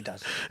just do what he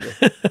does.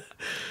 Yeah.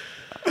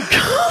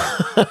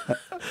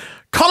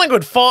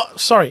 Collingwood,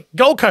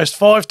 Gold Coast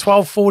 5,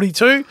 12,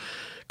 42.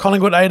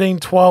 Collingwood 18,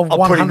 12, I'll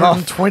put him off.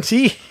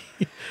 120.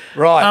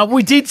 Right.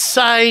 We did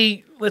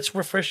say, let's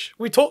refresh.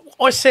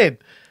 I said,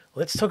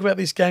 let's talk about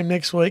this game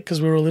next week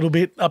because we were a little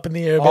bit up in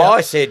the air about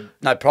I said,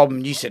 no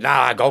problem. You said,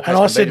 nah, Gold Coast And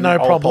I can said beat him. no I'll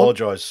problem.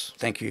 apologise.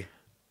 Thank you.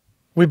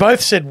 We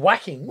both said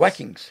whackings.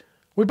 Whackings.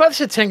 We both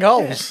said 10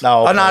 goals.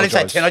 No, I didn't say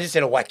apologise. 10. I just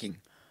said a whacking.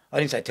 I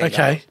didn't say 10.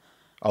 Okay. goals.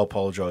 I'll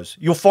apologise.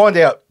 You'll find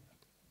out.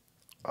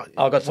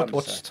 I've got something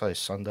What's to say. today?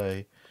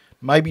 Sunday.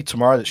 Maybe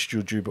tomorrow that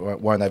Stu Juba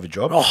won't have a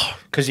job. Oh.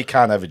 Because he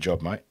can't have a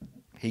job, mate.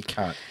 He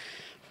can't.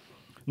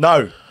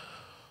 No.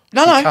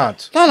 No, He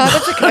can't. No,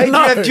 that's okay.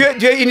 No. Do you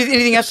have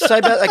anything else to say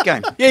about that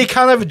game? Yeah, he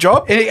can't have a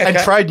job and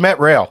Okay. trade Matt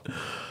Rowell.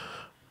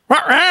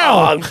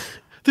 Row.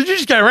 Did you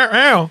just go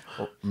row?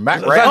 Matt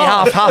There's only Rowell.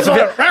 half of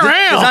it.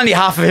 There's only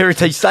half of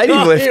Heritage Stadium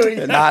Oh, left. here we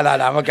go. No, I'm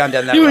not going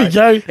down that Here we road.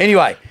 go.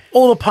 Anyway,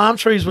 All the palm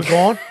trees were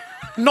gone.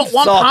 Not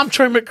one Stop. palm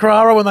tree at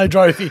Carrara when they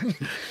drove in.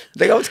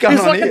 they go, what's He going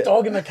was on like here? a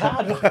dog in the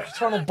car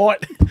trying to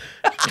bite.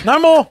 No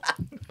more.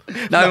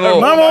 No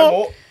more. No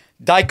more.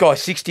 Date guy,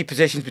 60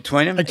 possessions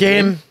between them.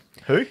 Again.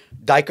 Who?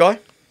 Date guy,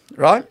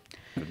 right?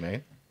 Good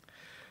man.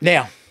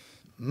 Now,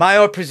 may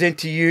I present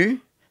to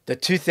you the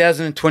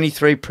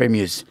 2023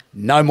 premiers?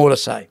 No more to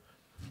say.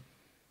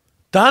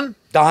 Done.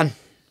 Done.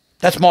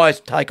 That's my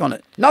take on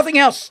it. Nothing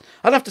else.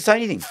 I don't have to say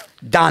anything.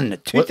 Done.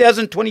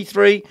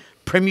 2023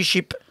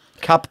 Premiership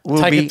Cup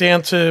will Take be it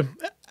down to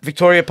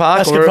Victoria Park.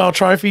 basketball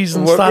trophies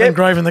and start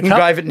engraving the cup.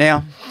 Engrave it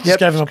now. Just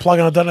gave them a plug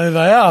and I don't know who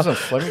they are. Isn't it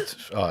Flemington?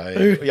 Oh,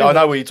 yeah, I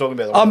know what you're talking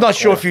about. I'm not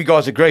sure if you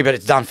guys agree, but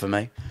it's done for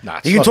me. Nah,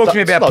 it's you can not talk to done.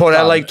 me It's about not Port done.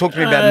 Adelaide, talk to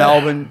me about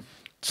Melbourne.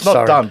 It's not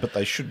Sorry. done, but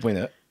they should win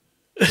it.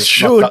 It's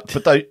should. not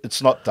done, but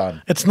it's not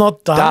done. It's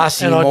not done.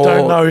 Darcy and I Moore.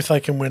 don't know if they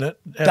can win it.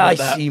 How about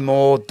that? Dacey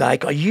Moore,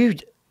 Dake. Are you?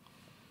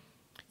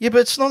 Yeah,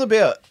 but it's not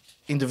about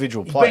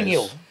individual He's players. been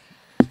ill.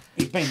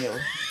 He's been ill.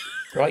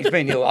 Right, he's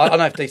been ill. I don't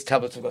know if these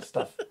tablets have got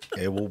stuff.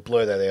 Yeah, we'll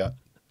blur that out.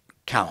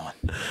 Come on.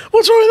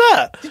 What's wrong with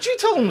that? Did you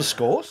tell them the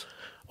scores?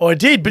 Oh, I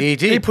did, but He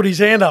did. he put his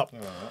hand up.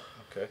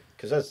 Okay,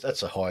 because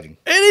that's a hiding.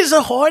 It is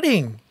a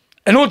hiding.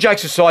 And all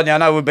jokes aside, now I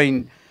know we've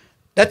been.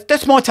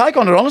 That's my take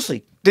on it,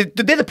 honestly. They're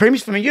the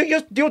premiers for me.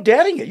 You're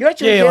doubting it. You're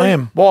actually Yeah, I doubting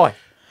am. it. Why?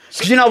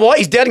 Because you know what?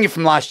 He's doubting it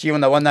from last year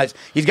when they won those.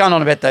 He's going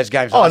on about those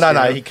games. Oh, last no, year, no,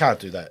 right? he can't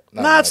do that.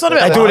 No, it's not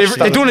about They that. do it. Last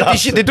They're doing it year.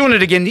 this year. They're doing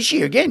it again this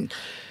year again.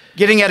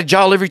 Getting out of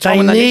jail every time. They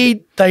when they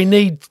need. they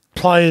need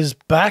players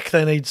back.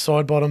 They need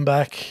side bottom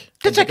back.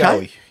 That's And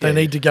okay. They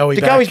need to go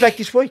The back. go is back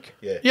this week.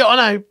 Yeah. Yeah, I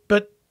know,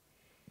 but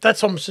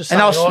that's what I'm just saying.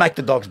 And I'll right? smack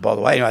the Dogs, by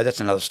the way. Anyway, that's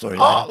another story.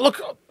 Oh, later.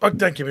 look,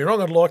 don't get me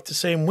wrong. I'd like to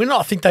see them win.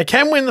 I think they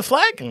can win the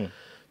flag.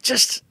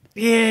 Just,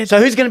 yeah. So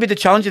who's going to be the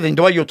challenger then?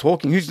 The way you're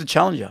talking, who's the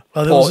challenger?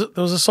 Well,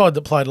 there was a side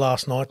that played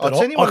last night that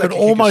It's anyone I that could can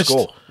kick a almost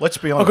score. Let's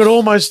be I honest. could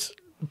almost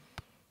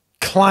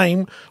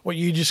claim what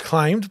you just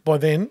claimed by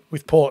then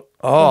with Port.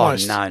 Oh,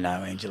 almost. no,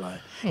 Angelo.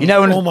 You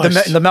know, when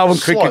Almost. the Melbourne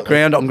Cricket Slightly.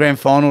 Ground on grand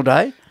final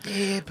day?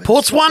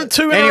 Port's 1-2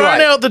 in a row Anyway.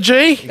 now at the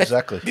G.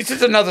 Exactly. This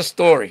is another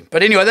story.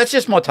 But anyway, that's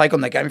just my take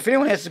on that game. If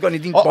anyone else has got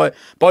anything, Oh.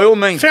 by all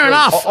means. Fair please.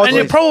 enough. I And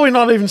you're think- probably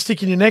not even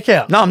sticking your neck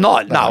out. No, I'm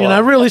not. No. You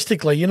know,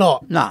 realistically, you're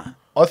not. No.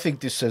 I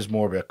think this says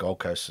more about Gold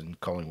Coast than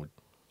Collingwood.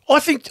 I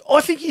think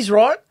he's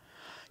right.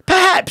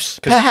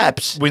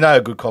 Perhaps. We know how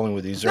good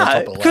Collingwood is. They're No, on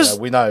top of the because-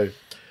 ladder. We know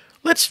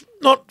Let's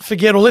not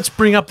forget, or let's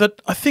bring up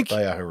that I think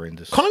they are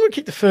horrendous. Collingwood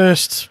kicked the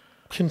first.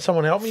 Can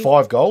someone help me?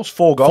 5 goals,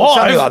 4 goals. Five.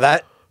 Something like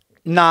that.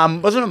 Nah,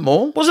 wasn't it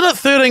more? Wasn't it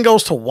 13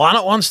 goals to 1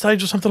 at one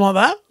stage or something like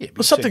that? Yeah, It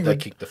was something they that.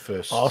 kicked the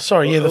first. Oh,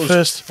 sorry, yeah, It the was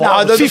first. five-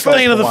 No, it was the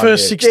 15 of the one,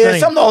 first yeah. 16. Yeah,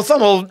 some, I don't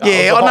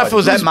know if it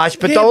was that much,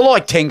 but Yeah. they were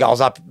like 10 goals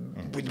up.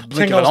 With a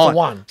blink of an goals to eye.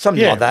 one.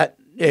 Something Yeah. like that.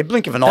 Yeah,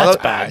 blink of an eye. That's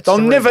bad. They'll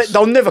It's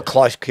never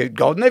close kick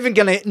goal. Never in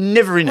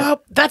it.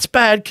 Well, that's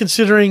bad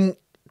considering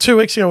 2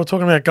 weeks ago we were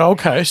talking about Gold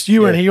Coast.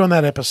 You weren't here on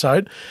that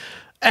episode.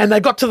 And they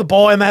got to the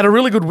bye and they had a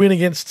really good win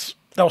against.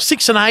 They were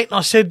 6-8. And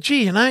I said,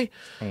 gee, you know.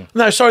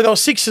 No, sorry, they were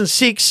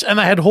 6-6 and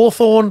they had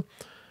Hawthorn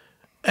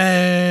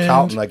and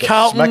Carlton, they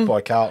got smacked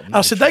by Carlton,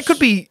 I said which they could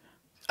be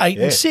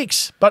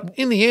 8-6. But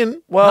in the end,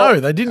 no,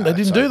 they didn't. They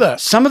didn't do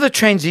that. Some of the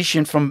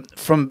transition from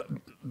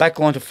back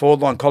line to forward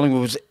line,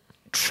 Collingwood was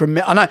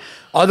tremendous. I know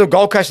either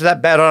Gold Coast is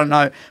that bad, I don't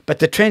know, but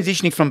the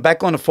transitioning from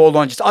back line to forward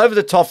line, just over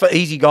the top for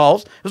easy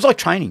goals, it was like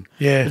training.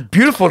 Yeah. It was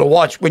beautiful to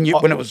watch when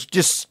it was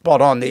just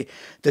spot on. The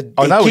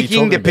I know what you're kicking,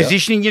 talking the about.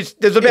 positioning,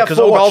 there's about 'cause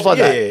 4 I watched- goals like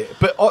that. Yeah,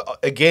 but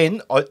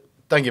I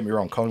don't get me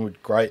wrong, Collingwood,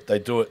 great. They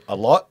do it a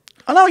lot.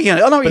 I know what But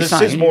you're it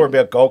saying. says more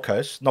about Gold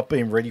Coast not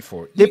being ready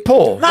for it. They're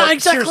poor. No, Like,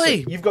 exactly.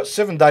 seriously, you've got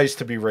 7 days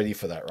to be ready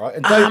for that, right?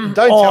 And don't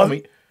tell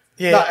me.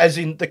 yeah. No, as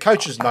in the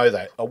coaches know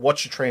that. I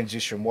watch the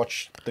transition,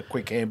 watch the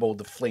quick handball,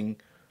 the fling,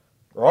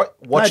 right?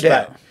 Watch No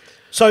that. doubt.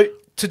 So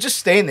to just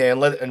stand there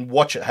and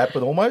watch it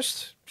happen,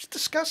 almost, it's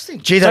disgusting.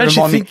 Gee, Don't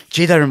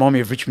you they remind me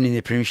of Richmond in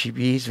their premiership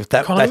years with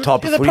that Collingwood?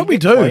 type Yeah, of they footy. probably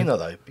do. Cleaner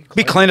though.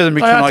 Be cleaner than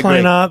They Richmond, are I agree.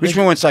 cleaner.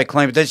 Richmond won't say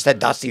clean, but they're just that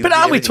dusty. But with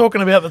aren't we everything.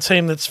 talking about the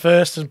team that's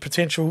first and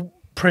potential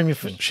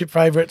premiership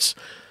favourites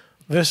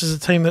versus a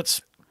team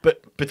that's But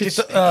here's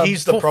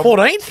the problem.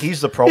 14th?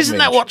 Here's the problem. Isn't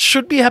that Edge. what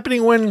should be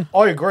happening when...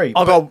 I agree.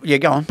 I'll go. Yeah,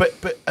 go on. But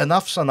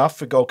enough's enough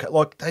for Gold Coast.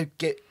 Like they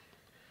get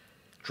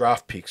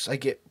draft picks, they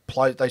get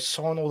play, they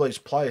sign all these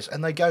players,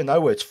 and they go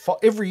nowhere. It's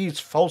every year it's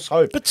false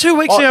hope. But 2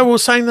 weeks ago we were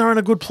saying they're in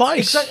a good place.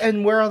 Exactly.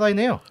 And where are they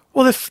now?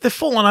 Well, they've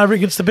fallen over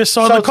against the best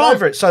side So of it's the comp.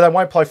 over it. So they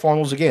won't play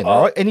finals again,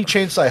 right? Any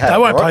chance they have, They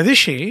won't right? play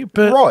this year,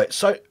 but... Right.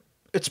 So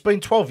it's been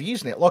 12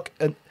 years now. Like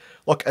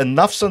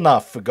enough's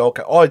enough for Gold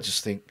Coast. I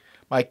just think,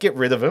 mate, get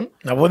rid of him.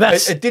 No, well,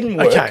 that's... It didn't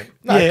work. Okay,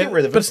 No, yeah, get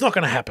rid of him. but it's not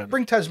going to happen.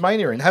 Bring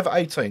Tasmania in. Have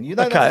 18. You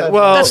don't Okay, have to have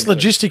well- That's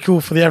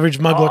logistical for the average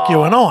mug like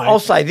you and I. I'll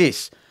say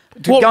this.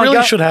 What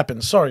really should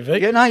happen? Sorry,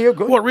 Vic. Yeah, no, you're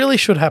good. What really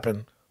should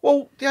happen?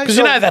 Well, Because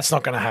you know that's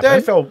not going to the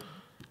happen. AFL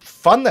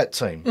fund that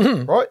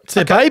team, right? It's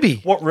their baby.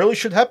 What really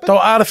should happen? They were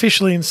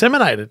artificially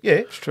inseminated. Yeah,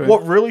 it's true.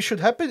 What really should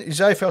happen is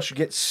AFL should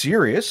get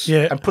serious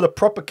and put a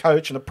proper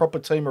coach and a proper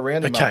team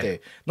around him up Okay. there.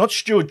 Not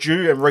Stuart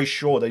Dew and Reece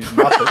Shaw, these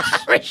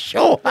muppets.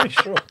 Sure.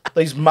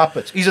 These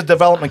muppets. He's a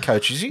development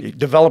coach, is he?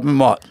 Development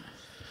what?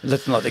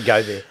 Let's not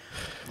go there.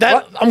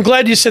 I'm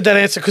glad you said that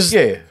answer because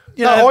Yeah.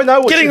 you know, I know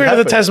what getting should rid of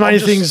the happen. Tasmania I'm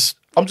just- things.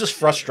 I'm just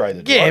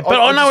frustrated. Yeah, right? but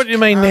I know just what you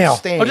mean can't now.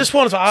 stand I just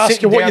wanted to ask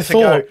sitting you what down you to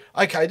thought.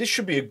 Go, okay, this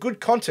should be a good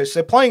contest.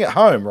 They're playing at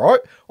home, right?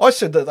 I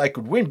said that they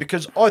could win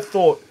because I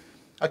thought,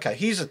 okay,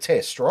 here's a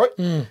test, right?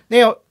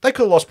 Now, they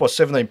could have lost by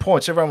 17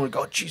 points. Everyone would have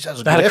gone, geez, that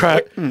was a They had good a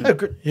crack. effort. They had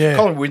good. Yeah.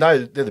 Colin, we know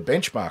they're the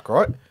benchmark,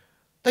 right?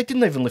 They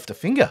didn't even lift a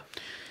finger.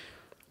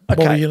 What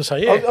were you going to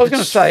say? Yeah. I was going to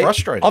it's say,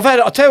 frustrating.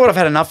 I'll tell you what I've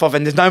had enough of,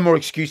 and there's no more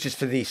excuses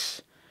for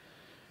this.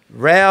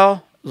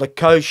 Rao,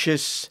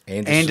 Lukosius,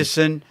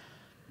 Anderson,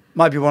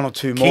 maybe one or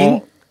two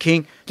more.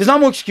 King. There's no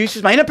more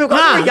excuses, mate. You know, people go,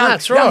 Nah, young,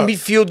 that's young right.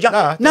 midfield. Young.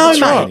 Nah, no, that's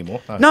right mate.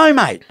 anymore. No. No,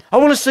 mate. I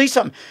want to see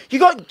something. You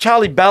got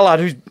Charlie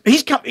Ballard,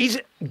 he's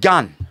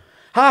gun,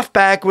 half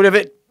back,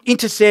 whatever,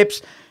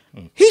 intercepts.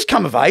 He's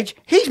come of age.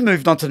 He's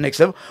moved on to the next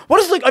level. What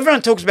is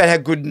everyone talks about how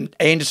good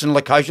Anderson,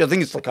 Lukosius. I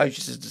think it's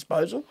Lukosius'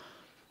 disposal.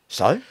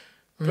 So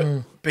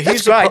But that's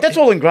here's the great. That's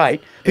all in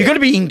great. You've got to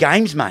be in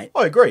games, mate.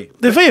 I agree.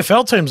 The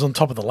VFL team's on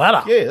top of the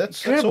ladder. Yeah,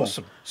 that's Incredible.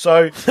 awesome.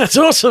 So That's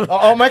awesome.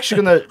 I'm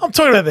actually going to. I'm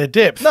talking about their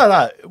depth.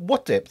 No.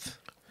 What depth?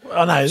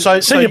 I know. So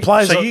Senior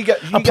players you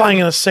are playing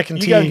in a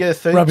second You go and tier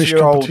get a rubbish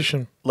 32-year-old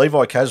competition.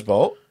 Levi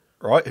Casbolt,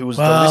 right, who was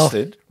Well-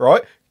 delisted,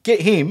 right?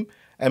 Get him,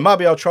 and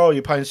maybe I'll try.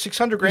 You're paying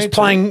 $600 grand. He's to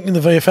playing in the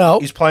VFL.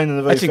 him. He's playing in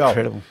the VFL. That's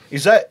incredible.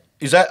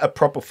 Is that a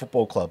proper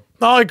football club?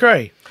 No, I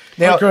agree.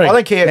 Now, I agree. I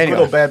don't care how Anyway.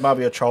 good or bad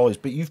maybe Troll is,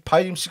 but you've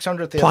paid him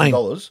 $600,000.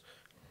 Playing.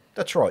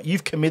 That's right.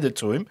 You've committed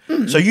to him,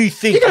 so you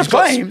think You gotta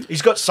play him.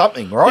 he's got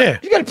something, right? Yeah.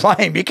 You got to play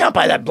him. You can't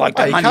pay that bloke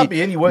Hey, that he money. can't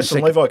be any worse than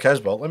in the Levi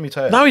Casbolt. Let me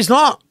tell you. No, he's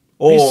not.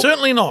 Or- He's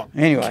certainly not.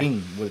 second. Anyway,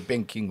 King with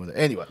Ben King with it.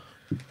 Anyway,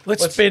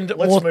 Let's let's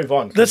move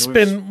on, 'cause Let's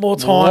we've- spend more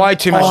time. way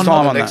too much on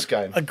time the on next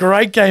that. game. a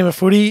great game of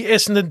footy.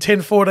 Essendon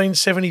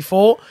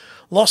 10-14-74.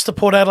 Lost to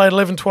Port Adelaide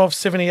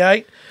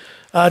 11-12-78.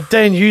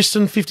 Dan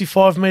Houston,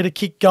 55-metre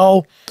kick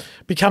goal.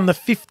 Become the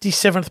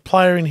 57th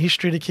player in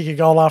history to kick a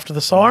goal after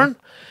the siren.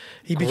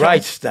 He became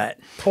great stat.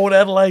 Port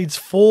Adelaide's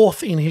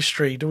 4th in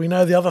history. Do we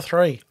know the other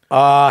 3?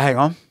 Hang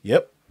on.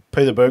 Yep.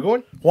 Peter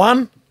Burgoyne.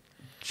 1,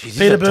 Jeez, Peter this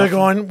is a tough one.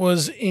 Burgoyne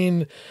was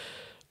in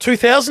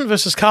 2000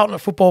 versus Carlton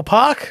at Football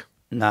Park.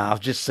 Nah, I've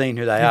just seen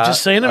who they You've are.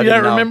 just seen him? I You didn't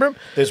don't know remember him?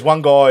 There's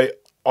one guy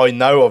I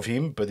know of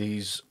him, but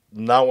he's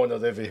no one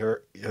I've ever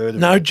heard of.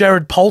 No, him.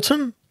 Jared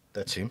Polton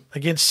That's him.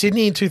 against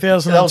Sydney in That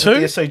was at 2002.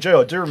 the SCG.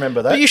 I do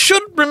remember that. But you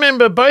should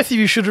remember, both of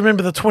you should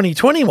remember the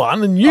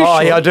 2021, and you Oh,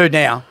 should, yeah, I do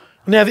now.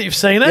 now that you've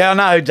seen it. Yeah, I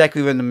know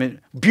exactly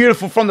when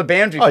beautiful from the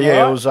boundary. Oh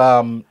yeah, right? it was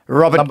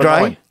Robert number Gray?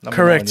 9. Number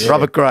Correct. 9, yeah.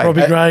 Robert Gray.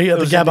 Robbie Gray It at the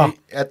was in Gabba.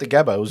 At the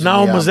Gabba. It was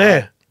No in one was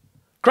there.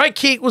 Great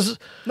kick was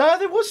No,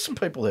 there was some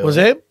people there.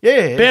 there?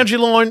 Yeah. Boundary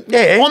line,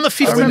 Yeah. on the I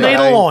 50 remember.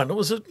 metre line. It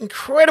was an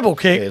incredible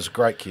kick. Yeah, it was a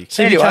great kick.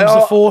 So he Anyway, becomes the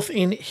I'll- 4th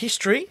in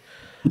history.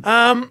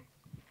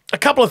 A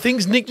couple of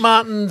things. Nick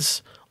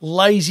Martin's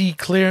lazy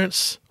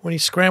clearance when he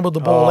scrambled the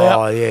ball Oh,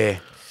 out, yeah.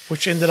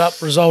 which ended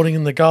up resulting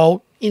in the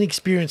goal.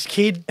 Inexperienced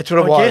kid, That's what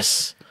it I was.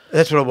 guess.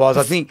 That's what it was.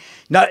 I think,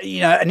 no,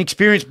 an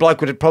experienced bloke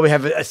would probably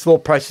have a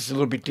thought process a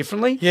little bit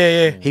differently.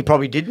 Yeah. He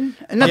probably didn't.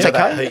 And that's Yeah, okay.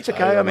 that heat, That's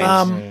okay. I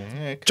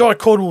mean, Jai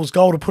Cordwell's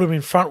goal to put him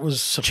in front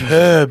was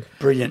superb.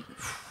 brilliant.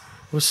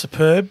 Was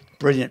superb.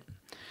 Brilliant.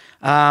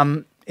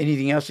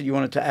 Anything else that you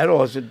wanted to add, or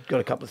has it got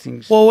a couple of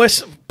things? Well,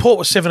 Port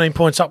was 17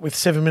 points up with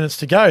 7 minutes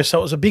to go, so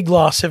it was a big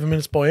last 7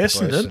 minutes by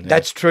Essendon. Yeah.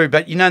 That's true,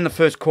 but in the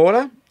first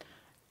quarter,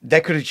 they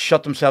could have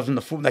shot themselves in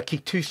the foot. They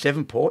kicked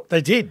 2-7 Port.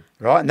 They did.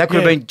 Right, and that could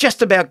have been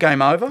just about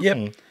game over.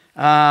 Yep.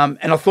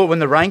 And I thought when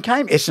the rain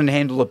came, Essendon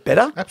handled it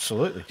better.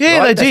 Absolutely. Yeah,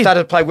 Right? they did.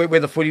 Started to play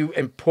weather footy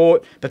and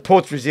Port, but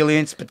Port's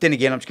resilience. But then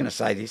again, I'm just going to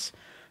say this.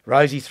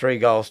 Rosie, 3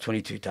 goals,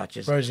 22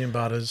 touches. Rosie and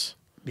Butters.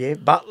 Yeah,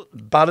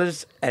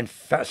 Butters and...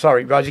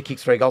 Rosie kicked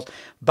 3 goals.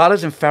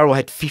 Butters and Farrell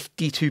had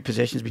 52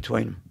 possessions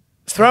between them.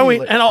 Throw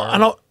in, and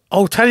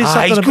I'll tell you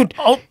something. He's good.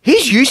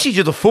 His usage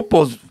of the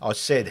footballs... I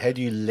said, how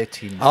do you let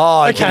him?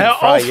 Oh, Okay, yeah,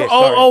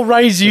 I'll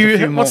raise There's a you.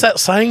 few What's more. that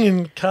saying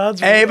in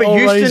cards? Yeah, but I'll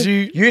raise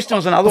you. Houston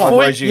was another one.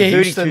 Before- Raise you yeah,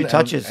 32 Houston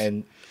touches.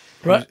 And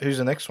Right. who's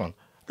the next one?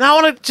 No,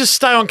 I want to just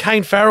stay on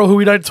Kane Farrell, who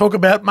we don't talk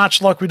about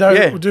much like we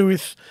do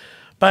with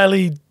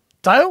Bailey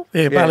Dale.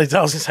 Yeah, Bailey Dale.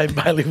 I was going to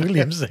say Bailey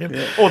Williams then.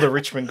 Or the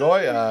Richmond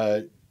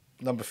guy,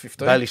 number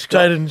 15. Bailey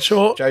Scott. Jaden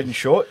Short. Jaden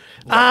Short.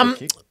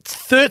 Lovely kick.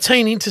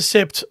 13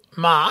 intercept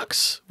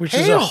marks, which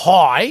is a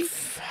high.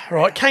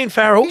 Right, Kane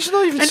Farrell. He's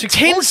not even and 6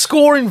 10 points.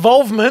 score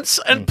involvements,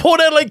 and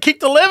Port Adelaide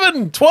kicked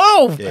 11,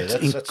 12. Yeah, that's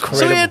incredible.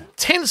 So we had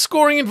 10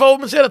 scoring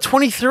involvements out of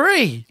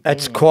 23.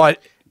 That's quite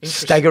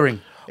staggering.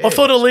 I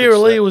thought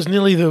Aaliyah was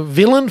nearly the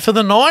villain for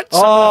the night.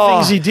 Some of the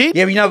things he did.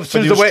 Yeah, but as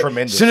soon he as, was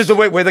tremendous. as soon as the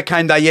wet weather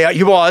came,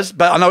 he was,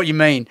 but I know what you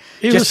mean.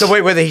 He Just was- the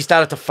wet weather, he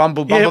started to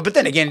fumble, bumble. Yeah. But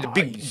then again, the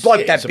big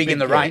bloke that it's a big in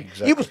the big- yeah, rain,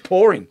 exactly. it was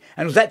pouring.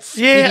 And it was that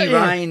spitty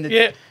rain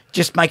that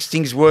just makes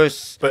things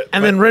worse.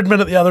 And then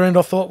Redmond at the other end,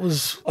 I thought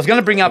was... I was going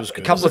to bring up a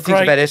good. couple It of was things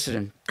great. about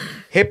Essendon.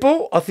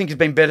 Heppel, I think, has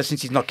been better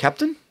since he's not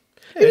captain.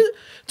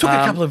 Took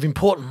a couple of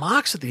important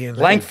marks at the end.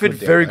 Langford,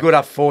 very good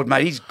up forward,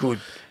 mate. He's good.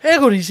 How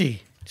good is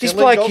he? This a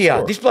lead goal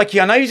bloke scorer.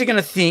 here, I know you're going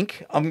to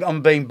think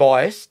I'm being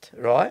biased,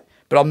 right?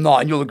 But I'm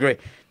not, and you'll agree.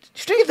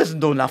 Stringer doesn't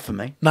do enough for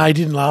me. No, he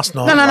didn't last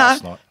night.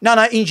 last night.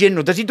 No, in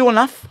general. Does he do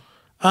enough?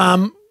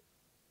 No,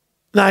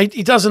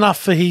 he does enough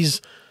for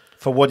his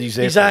For what he's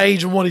there his for.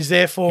 age and what he's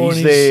there for. He's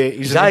and there. His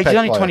He's an age, he's impact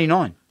only player.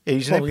 29. Yeah,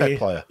 he's an Probably, impact yeah.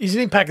 player. He's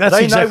an impact. That's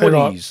They exactly know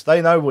what right. he is.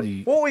 They know what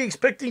he... What were you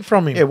expecting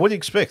from him? Yeah, what do you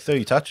expect?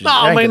 30 touches. No, You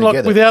I ain't mean, gonna look,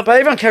 get it. without... But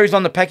everyone carries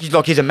on the package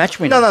like he's a match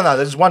winner. No.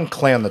 There's one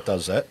clown that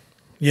does that.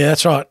 Yeah,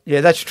 that's right.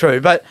 Yeah, that's true.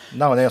 But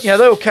No one else. yeah,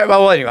 they all carry.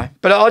 Well, anyway.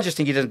 But I just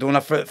think he doesn't do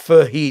enough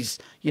for his.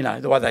 The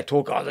way they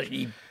talk. Oh,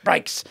 he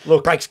breaks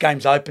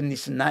games open,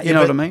 this and that. You know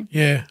what I mean?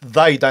 Yeah.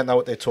 They don't know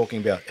what they're talking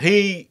about.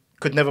 He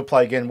could never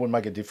play again. Wouldn't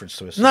make a difference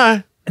to us.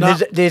 No.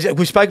 And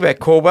we spoke about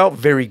Caldwell,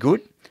 very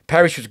good.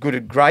 Parrish was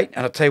good, great.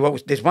 And I'll tell you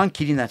what, there's one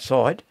kid in that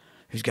side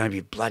who's going to be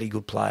a bloody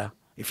good player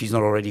if he's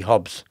not already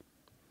Hobbs.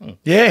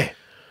 Yeah.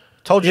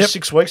 Told you Yep.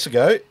 6 weeks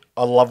ago.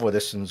 I love what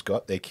Essendon's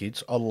got their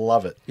kids. I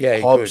love it. Yeah,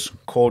 Hobbs,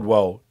 good.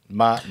 Caldwell,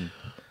 Martin,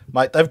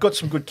 mate. They've got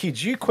some good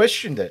kids. You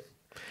questioned it.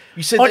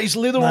 You said these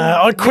little.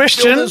 I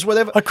midfielders,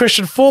 whatever.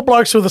 questioned 4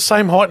 blokes who are the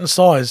same height and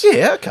size.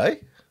 Yeah,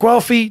 okay.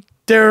 Guelphy,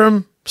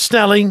 Derham,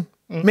 Snelling,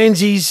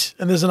 Menzies,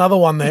 and there's another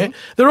one there.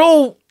 They're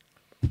all...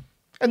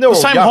 And they're all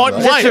same young, height though.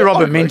 and That's weight. who I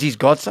Robert agree. Menzies'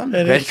 godson.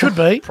 It could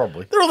be.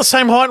 Probably. They're all the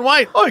same height and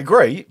weight. I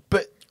agree,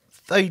 but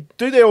they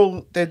do their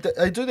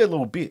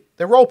little bit.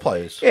 They're role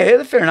players. Yeah,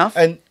 that's fair enough.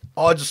 And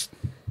I just,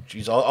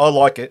 geez, I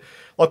like it.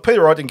 Like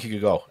Peter Wright didn't kick a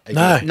goal.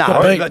 No. No,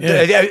 Got beat, but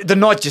yeah. the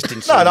night just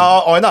didn't. No, suit him.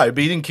 I know,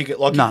 but he didn't kick it.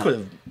 Like No. he could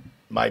have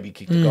maybe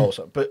kicked a goal or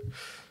something. But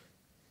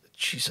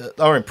geez,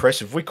 they were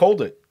impressive. We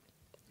called it.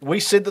 We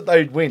said that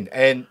they'd win,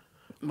 and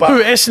but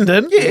Who,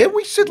 Essendon? yeah,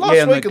 we said last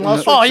Yeah, week and last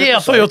week. Oh, yeah, I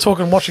thought you were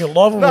talking watching it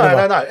live or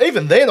whatever. No.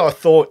 Even then, I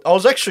thought I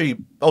was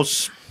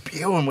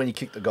spewing when he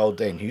kicked the goal,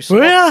 Dan Houston.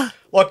 Were ya?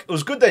 Like it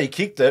was good that he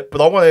kicked it,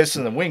 but I wanted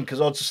Essendon to win because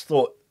I just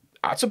thought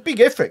it's a big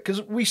effort because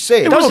we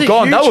said It was were a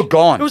gone. huge- They were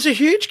gone. It was a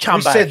huge we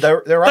comeback. said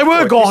they're They up were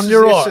for it. gone, This is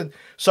you're this right. and-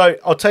 So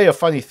I'll tell you a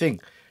funny thing.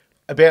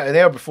 About an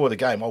hour before the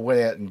game, I went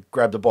out and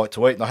grabbed a bite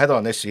to eat, and I had it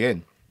on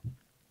SEN.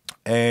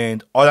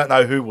 And I don't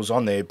know who was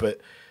on there, but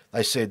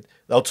they said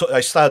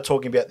they started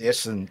talking about the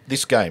Essendon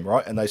this game,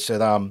 right? And they said,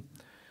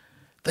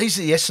 these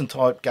are the Essendon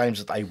type games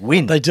that they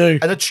win. They do.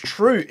 and it's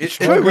true. It's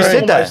true. We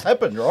said that.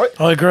 happened, right?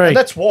 I agree. And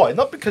that's why,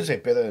 not because they're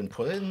better than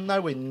Port. They're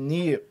nowhere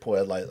near Port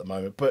Adelaide at the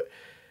moment, but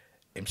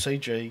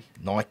MCG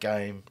night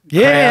game.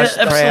 Yeah,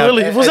 Crowd,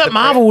 absolutely. If it was at that the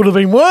Marvel, would have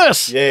been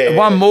worse. Yeah,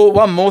 One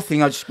more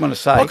thing I just want to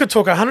say. I could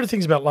talk 100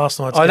 things about last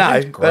night's I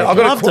game. know, but I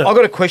Loved it.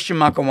 got a question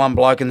mark on one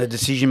bloke and the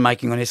decision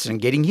making on Essendon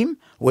getting him.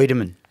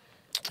 Wiedemann,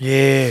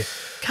 Yeah.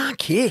 Can't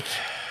kick.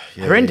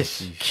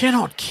 horrendous,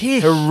 Cannot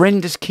kick.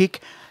 horrendous kick.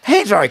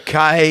 Hands are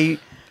okay.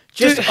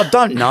 Just I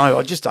don't know.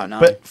 I just don't know.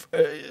 But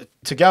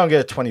to go and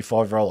get a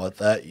 25-year-old like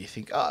that, you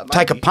think,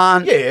 Take a maybe.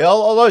 punt. Yeah,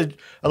 although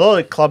a lot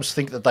of clubs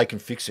think that they can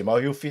fix him. Oh,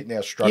 he'll fit in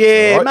our structure.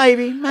 Yeah, right?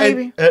 maybe.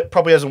 And it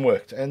probably hasn't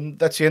worked, and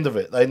that's the end of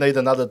it. They need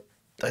another.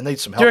 They need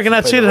some help. Do you reckon from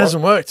that's it? Peter It Wright.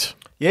 hasn't worked.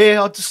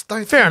 Yeah, I just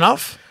don't. Fair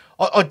enough.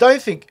 I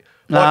don't think.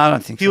 No, I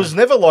don't think he so. was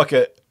never like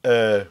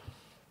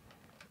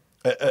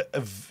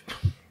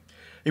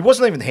he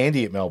wasn't even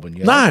handy at Melbourne.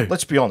 You know? No.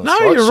 Let's be honest. No,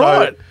 right? you're So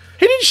right.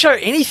 He didn't show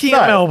anything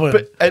at No,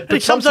 Melbourne. but he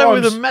comes over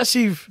with a sometimes-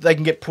 massive... They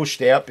can get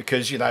pushed out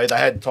because they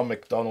had Tom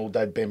McDonald, they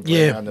had Ben Brown,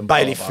 Yeah, and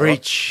Bailey blah, blah, blah.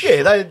 Fritsch.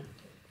 Yeah,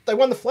 they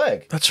won the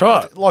flag. That's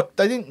right. Like,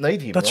 they didn't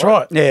need him. That's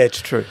right. Yeah,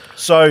 it's true.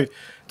 So,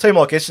 team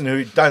like Essendon,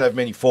 who don't have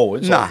many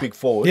forwards, Nah. like big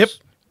forwards, Yep.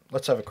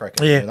 let's have a crack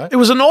at it. Yeah. You know? It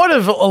was a night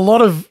of a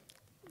lot of,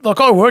 like,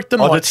 I worked the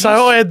night, Oddities.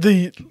 so I had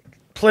the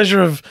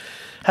pleasure of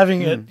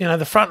having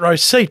the front row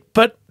seat.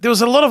 But there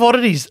was a lot of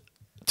oddities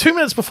 2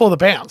 minutes before the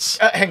bounce.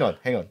 Hang on.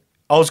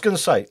 I was going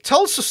to say,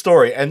 tell us the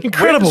story. And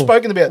Incredible. we haven't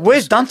spoken about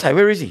Where's Dante?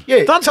 Where is he?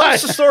 Yeah, Dante. tell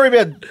us the story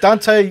about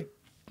Dante,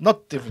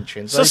 not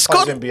DiVincenzo. So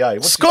He plays NBA.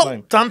 What's his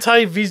name?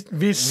 Dante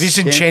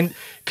Vincent.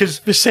 Because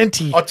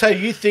Vicente. I tell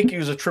you think he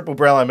was a triple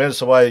Brownlow medalist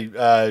the way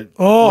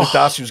Luke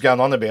Darcy was going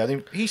on about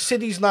him. He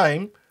said his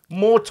name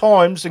more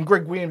times than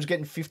Greg Williams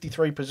getting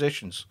 53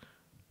 possessions.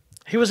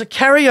 He was a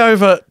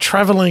carryover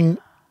travelling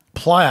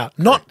player,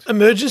 not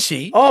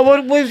emergency. Oh,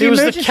 what was the He was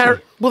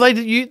emergency? well, they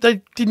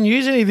didn't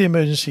use any of the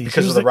emergencies.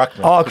 Because He of was the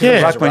ruckman. Oh, because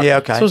Yeah. of the ruckman. Yeah,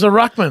 okay. So it was a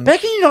ruckman. How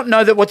can you not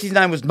know that what's his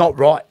name was not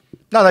right?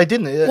 No, they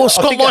didn't. Well,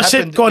 Scott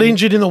Lysette got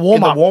injured in the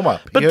warm-up.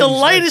 But He the hurt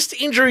his leg. latest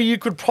injury you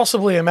could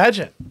possibly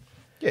imagine.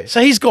 Yeah.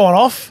 So he's gone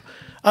off.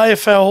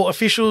 AFL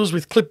officials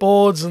with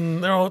clipboards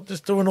and they're all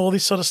just doing all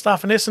this sort of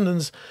stuff. And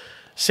Essendon's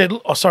said,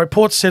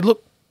 Port said,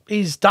 look,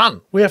 he's done.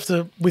 We have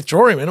to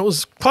withdraw him. And it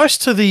was close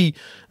to the,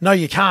 no,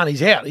 you can't.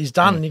 He's out. He's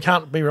done and you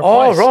can't be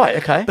replaced. Oh, right,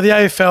 okay. But the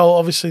AFL,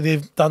 obviously,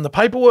 they've done the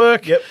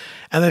paperwork. Yep.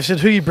 And they've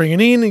said, who are you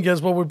bringing in? And he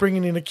goes, well, we're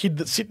bringing in a kid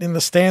that's sitting in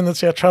the stand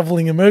that's our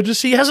travelling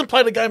emergency. He hasn't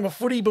played a game of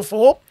footy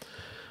before.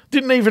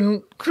 Couldn't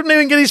even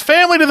get his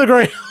family to the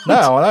ground. No,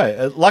 I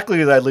know.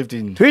 Luckily, they lived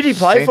in. Who did he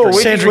play for?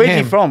 Where's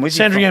Sandringham. he from? Where's he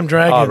Sandringham from?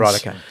 Dragons. Oh, right,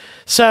 okay.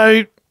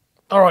 So,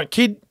 all right,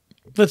 kid,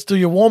 let's do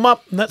your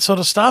warm-up and that sort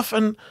of stuff.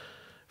 And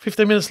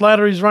 15 minutes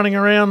later, he's running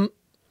around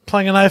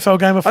playing an AFL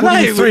game of footy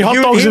know, with 3 you- hot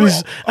you- dogs you- in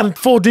his, and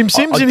 4 dim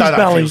sims I in don't his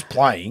know if he belly. was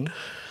playing.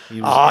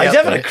 He was Oh, he's out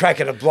having there. a crack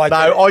at a bloke.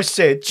 No, I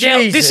said. Now,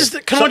 this Jesus. is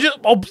the, can I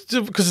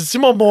just, because it's in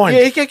my mind.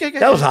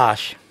 That was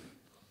harsh.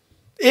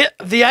 The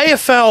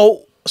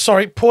AFL,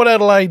 Port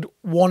Adelaide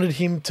wanted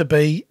him to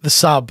be the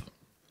sub.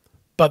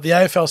 But the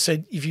AFL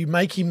said, if you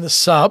make him the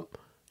sub,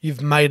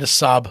 you've made a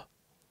sub.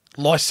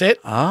 Lysette.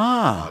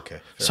 Ah. Okay.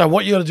 So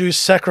what you got to do is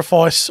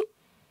sacrifice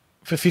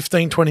for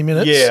 15, 20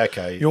 minutes. Yeah,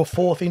 okay. Your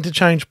 4th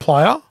interchange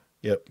player,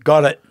 Yep.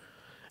 Got it.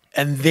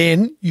 and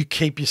then you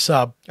keep your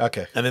sub.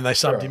 Okay. And then they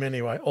subbed Right. him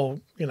anyway, or,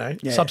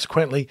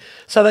 subsequently.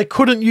 So they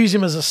couldn't use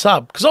him as a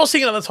sub. Because I was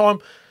thinking at the time,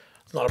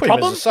 it's not Put a him as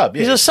problem. a sub, yeah.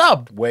 He's a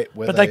sub. Where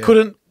but they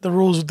couldn't, the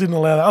rules didn't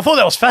allow that. I thought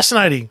that was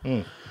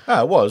fascinating.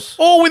 No, it was.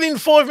 All within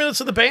 5 minutes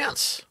of the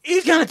bounce.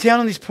 He's going to town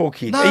on this poor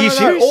kid. No, Are you no,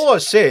 serious? All I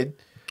said.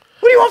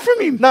 What do you want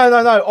from him?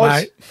 No.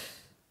 Mate,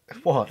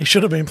 What? he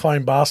should have been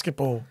playing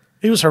basketball.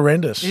 He was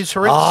horrendous. He's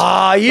horrendous.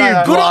 Ah, you No,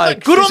 no,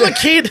 blokes. Good on the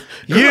kid.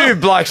 You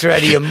blokes are out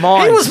of your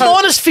mind. He was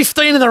minus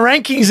 15 in the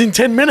rankings in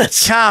 10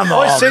 minutes. Come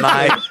on,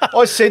 mate.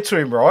 I said to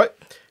him, right?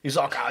 He's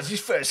like, it's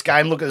his first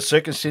game. Look at the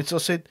circumstances. I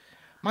said,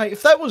 mate,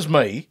 if that was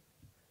me,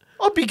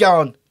 I'd be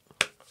going,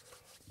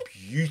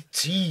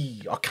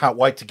 beauty. I can't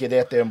wait to get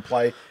out there and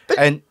play.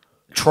 And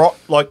trot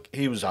like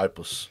he was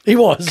hopeless. He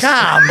was.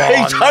 Come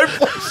on. He's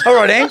hopeless. All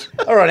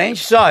right,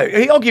 Ange. So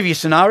I'll give you a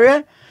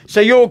scenario. So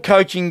you're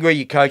coaching where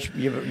you coach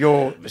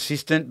your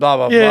assistant, blah,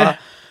 blah, Yeah. blah.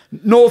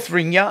 North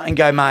ring you and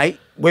go, mate,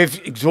 we've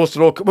exhausted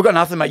all. We've got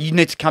nothing, mate. You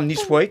need to come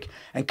this week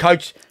and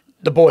coach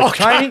the boys'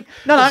 Okay. training.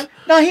 No,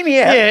 hear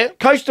me out. Yeah.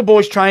 Coach the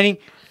boys' training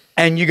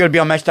and you got to be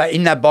on match day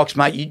in that box,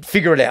 mate. You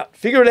figure it out.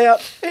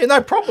 Yeah,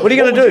 no problem. What are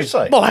you gonna would do? you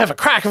say? Well, I have a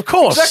crack, of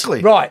course.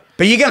 Exactly. Right.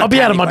 But you're going to I'll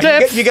be out of my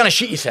depth. You're going to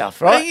shit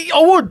yourself, right? I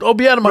would. I'll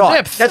be out of my Right.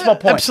 depth. That's my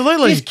point.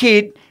 Absolutely. This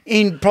kid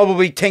in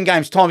probably 10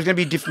 games' time is going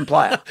to be a different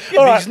player.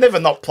 Yeah, but he's never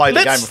not played a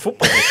Let's- game of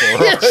football before.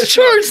 Yeah, Right? it's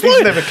true. It's He's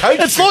like, never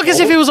coached It's like as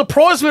before. if he was a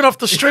prize winner off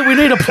the street. We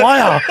need a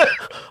player.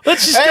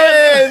 Let's just go.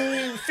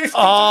 And 50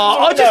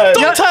 I just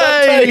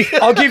Dante.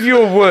 I'll give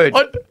you a word.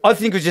 What? I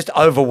think he was just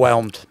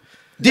overwhelmed.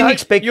 Didn't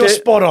expect You're it.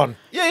 spot on.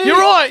 Yeah. You're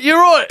right. You're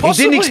right. He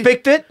didn't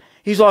expect it.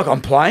 He's like,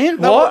 I'm playing.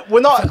 No, what? we're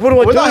not. What do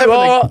I we're do? not having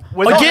Oh,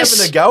 we're I not guess-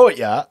 having a go at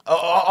you.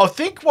 I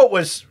think what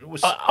was.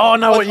 I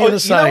know what you're gonna You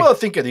say. know what I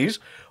think it is?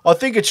 I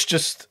think it's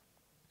just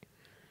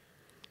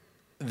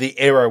the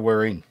era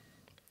we're in.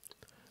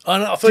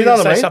 I thought Do you you know were going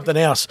what to I say mean? something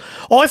else.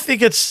 I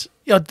think it's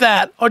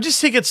that. I just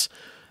think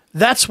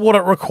that's what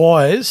it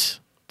requires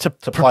to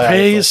play prepare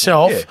AFL.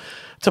 yourself Yeah.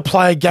 to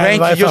play a game.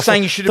 Granted, of you're AFL.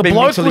 saying you should have the been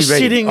bloke mentally was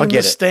ready. sitting I in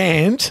get the it.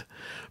 stand,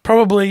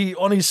 probably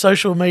on his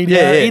social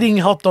media, Yeah. eating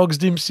hot dogs,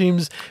 dim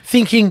sims,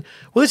 thinking,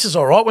 well, this is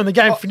all right. When the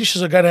game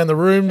finishes, I go down the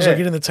rooms, I Yeah.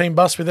 get in the team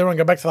bus with everyone,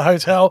 go back to the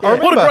hotel. I What a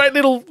remember- great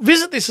little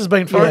visit this has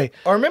been for me.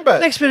 I remember.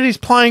 Next minute, he's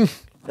playing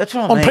That's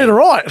what I on mean. Peter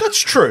Wright. That's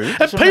true.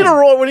 And Peter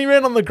Wright, when he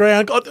ran on the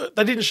ground,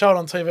 they didn't show it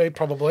on TV,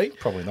 probably.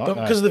 Probably not, But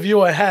no. because of the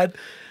view I had,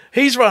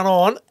 he's run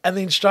on, and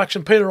the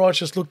instruction, Peter Wright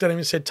just looked at him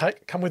and said,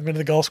 come with me to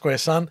the goal square,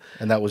 son.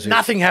 And that was it.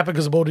 Nothing happened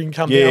because the ball didn't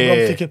come Yeah. down. But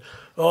I'm thinking,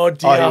 oh, Oh,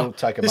 dear. he'll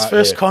take a This mark,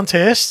 first yeah.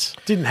 contest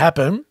didn't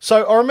happen.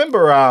 So I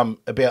remember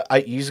about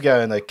 8 years ago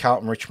in the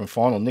Carlton Richmond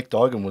final, Nick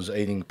Duigan was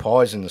eating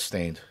pies in the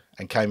stand.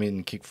 and came in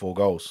and kicked 4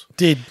 goals.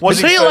 Was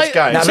he his a first late,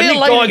 game. was he a Nick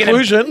late Duigan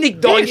inclusion?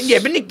 Nick Duigan,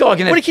 Yes. but Nick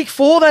Duigan What did he kick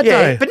 4 that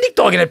day? but Nick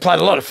Duigan had played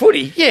a lot of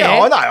footy. Yeah.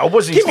 No, I know. It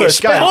wasn't his Give me a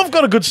first game. spell. I've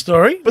got a good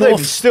story. But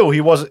even still, he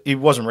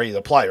wasn't ready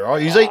to play,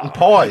 right? He's eating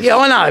pies. Yeah,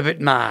 I know,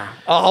 but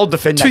I'll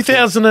defend that.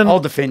 2000 and- I'll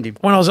defend him.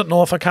 When I was at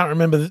North, I can't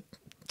remember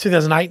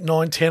 2008,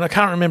 9, 10. I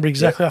can't remember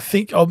exactly. I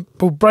think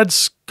Brad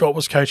Scott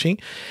was coaching,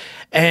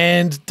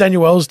 and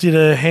Daniel Wells did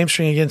a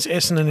hamstring against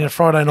Essendon in a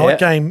Friday night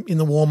game in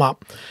the warm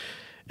up,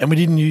 and we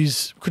couldn't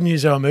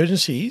use our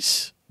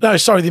emergencies. No,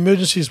 sorry, the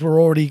emergencies were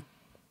already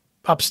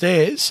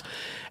upstairs,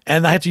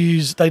 and they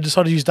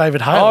decided to use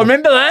David Hale. I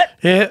remember that.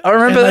 Yeah, I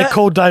remember and that. They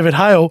called David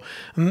Hale,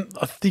 and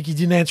I think he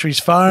didn't answer his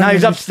phone. No,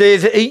 he's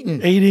upstairs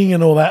eating. Eating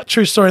and all that.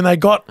 True story. And they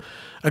got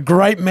a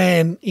great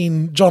man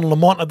in John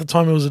Lamont at the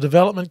time. He was a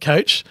development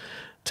coach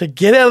to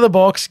get out of the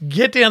box,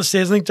 get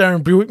downstairs. I think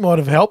Darren Buick might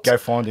have helped. Go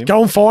find him.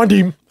 Go and find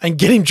him and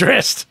get him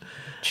dressed.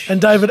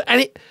 And David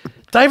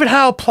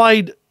Hale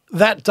played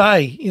that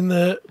day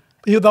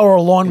they were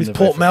aligned with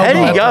Port How Melbourne.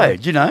 did he go?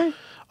 Do you know?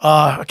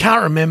 I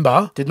can't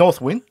remember. Did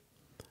North win?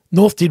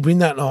 North did win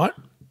that night.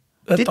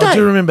 Did I they?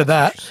 do remember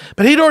that.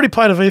 But he'd already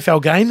played a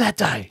VFL game that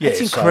day. Yeah,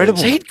 That's so- incredible.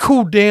 So he'd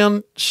cooled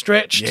down,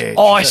 stretched, Yeah,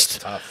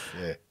 iced, That's tough.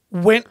 Yeah.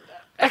 went.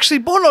 Actually,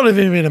 might not have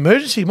even been an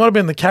emergency. It might have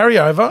been the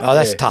carryover. Oh,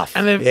 that's Yeah. tough.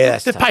 And they've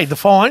that's tough. paid the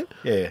fine.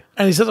 Yeah.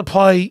 And he's had to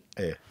play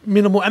Yeah.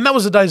 minimal. And that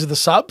was the days of the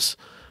subs.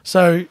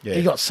 So Yeah.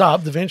 he got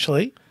subbed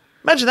eventually.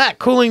 Imagine that,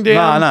 cooling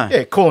down. No.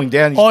 Yeah, cooling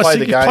down. He's Oh, played so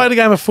the you game. played a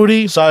game of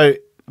footy. So,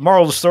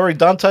 moral of the story,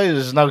 Dante,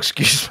 there's no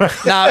excuse for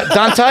No,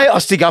 Dante,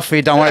 I'll stick up for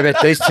you. Don't worry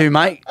about these two,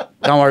 mate.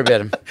 Don't worry about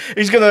them.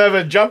 He's going to have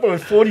a jumper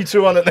with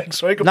 42 on it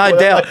next week. No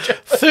doubt.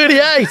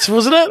 38,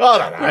 wasn't it? I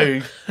don't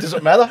know. Does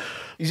it matter?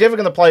 He's ever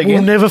going to play We'll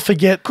again? never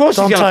forget course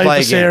he's Dante gonna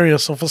play again.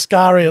 Vasarius or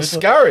Fiscarius.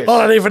 Fiscarius.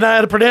 I don't even know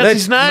how to pronounce Let's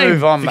his name.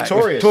 move on, mate.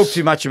 Victorious. We've talked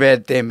too much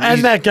about them.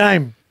 And that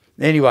game.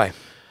 Anyway,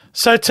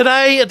 So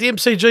today at the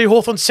MCG,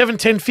 Hawthorn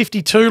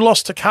 7-10-52,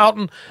 lost to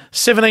Carlton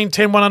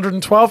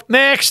 17-10-112.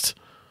 Next.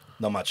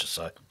 Not much to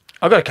say.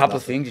 I've got a couple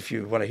of things if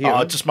you want to hear. Oh,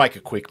 them. just make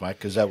it quick, mate,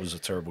 because that was a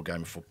terrible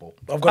game of football.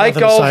 I've got Eight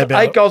nothing to say goals,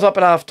 about 8 it. goals up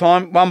at half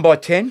time, 1 by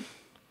 10.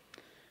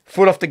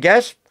 Foot off the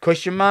gas,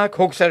 question mark.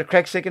 Hawks had a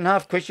crack second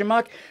half, question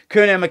mark.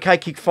 Curnow and McKay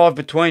kicked 5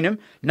 between them.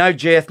 No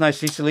Jeff, no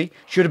Sicily.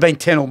 Should have been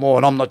 10 or more,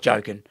 and I'm not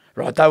joking.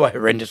 Right, they were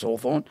horrendous,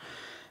 Hawthorn.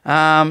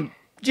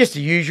 Just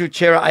the usual.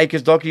 Chera,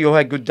 Akers, Doherty all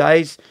had good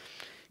days.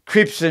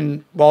 Cripps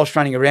and Walsh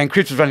running around.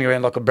 Cripps was running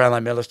around like a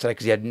Brownlow medalist today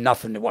because he had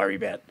nothing to worry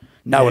about.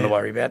 No one to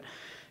worry about.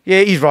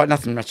 Yeah, he's right,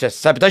 nothing much else to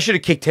say. But they should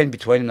have kicked 10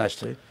 between them, those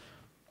two.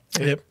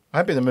 Yep.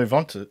 Happy to move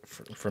on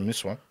from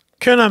this one.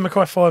 Curnow,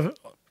 Mackay 5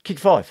 Kick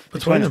 5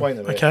 between them. Between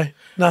them, yeah. Okay.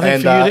 Nothing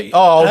And for you to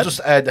I'll add? just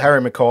add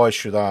Harry Mackay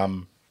should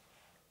no,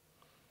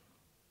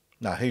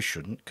 he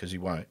shouldn't because he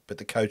won't. But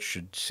the coach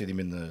should sit him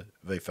in the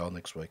VFL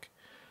next week.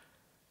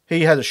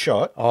 He had a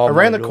shot Oh,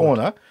 around my the Lord.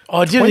 corner.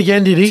 Oh, did it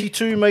again, did he?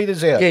 22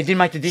 metres out. Yeah, he didn't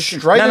make the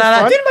distance. Straight no, in no,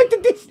 front. didn't make the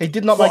distance. He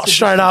did not What, make the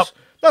straight distance.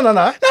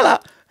 up? No.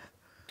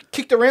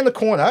 Kicked around the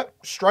corner,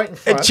 straight in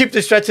front. And chipped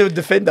it straight to the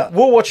defender.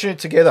 We're watching it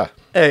together.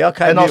 Yeah,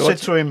 okay. And I yeah, said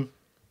to him,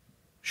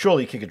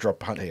 surely you kick a drop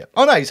punt here.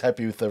 I know he's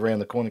happy with the around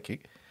the corner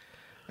kick.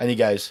 And he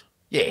goes,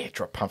 yeah,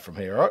 drop punt from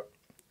here, all right?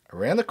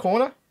 Around the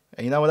corner.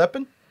 And you know what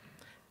happened?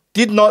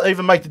 Didn't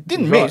make the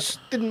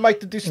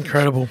distance.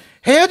 Incredible.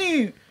 How do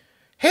you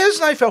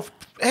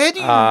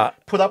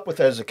put up with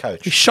that as a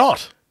coach? He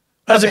shot.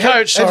 As a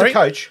coach, As sorry. a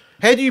coach,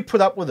 how do you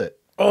put up with it?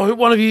 Oh,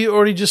 one of you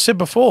already just said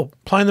before,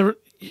 playing the...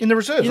 In the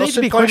reserves. You I need to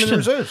said be playing in the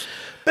questioned. reserves.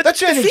 But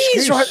that's an The thing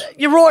excuse. is, right,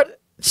 you're right.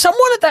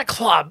 Someone at that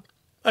club...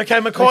 Okay,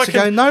 Mackay Weeks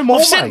ago, no more,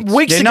 I've said mate.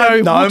 weeks Yeah,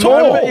 ago... no we were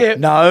talking more. about- yeah.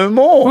 No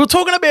more. We were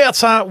talking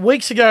about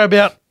weeks ago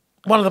about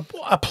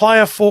a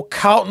player for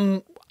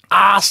Carlton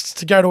asked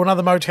to go to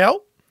another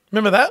motel.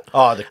 Remember that?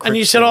 Oh, the and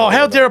you Crips said, and "Oh, all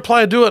how of dare a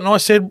player do it?" And I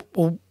said,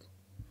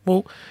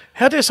 "Well,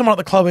 how dare someone at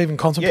the club even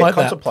contemplate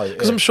that?" contemplate it,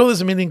 Because yeah. I'm sure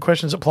there's a million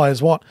questions that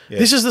players want.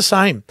 This is the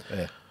same.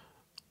 Yeah.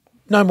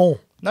 No more.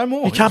 No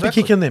more. You can't exactly. be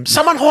kicking them.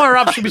 Someone higher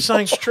up should be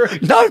saying, It's true.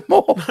 No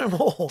more. "No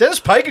more." Dennis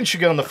Pagan should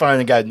get on the phone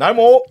and go, no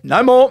more.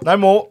 No more. No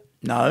more.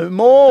 No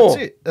more.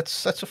 That's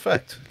it. That's a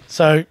fact.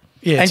 So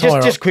yeah, And it's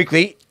higher just up.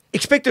 quickly,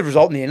 expected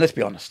result in the end, let's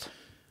be honest.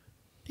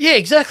 Yeah,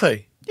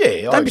 exactly. Yeah,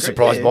 I Don't be agree.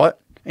 surprised Yeah. by it.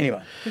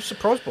 Anyway. Who's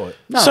surprised by it?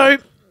 No. So,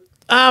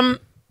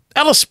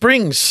 Alice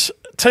Springs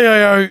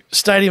TIO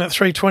Stadium at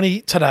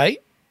 3:20 today.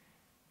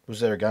 Was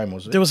there a game,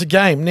 was it? There was a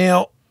game.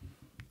 Now,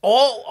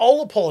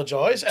 I'll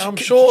apologise, and I'm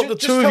sure the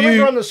Just two of tell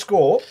everyone you. the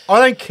score. I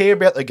don't care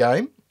about the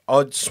game.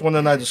 I just want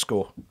to know the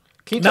score.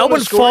 Can you tell me Melbourne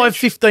the score?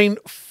 5-15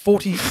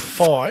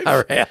 45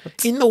 Around.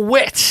 in the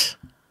wet.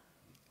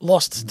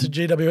 Lost to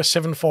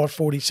GWS 7-5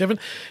 47.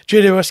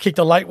 GWS kicked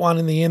a late one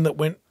in the end that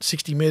went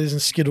 60 metres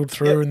and skittled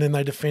through, and then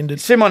they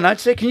defended. See my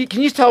notes there? Can you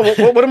just tell what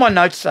do my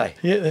notes say?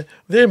 Yeah,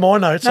 they're my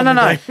notes. No, on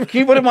no, the no.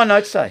 game. What do my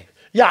notes say?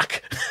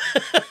 Yuck.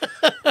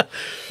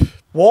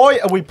 Why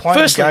are we playing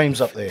Firstly, games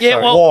up there? yeah,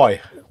 Sorry. well,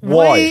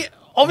 Why? we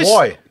obviously-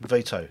 Why?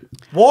 Veto.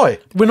 Why?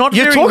 We're not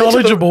You're very talking to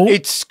knowledgeable.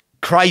 It's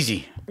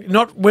crazy.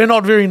 we're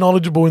not very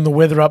knowledgeable in the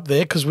weather up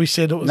there because we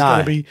said it was going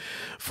to be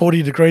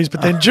 40 degrees.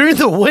 But then during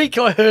the week,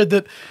 I heard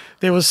that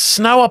there was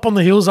snow up on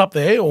the hills up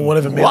there or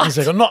whatever mountains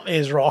they got. Not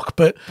Ayers Rock,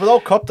 but I'll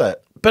cop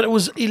that. But it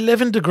was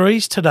 11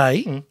 degrees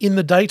today in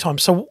the daytime.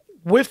 So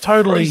we've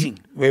totally Freezing.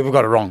 We've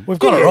got it wrong. We've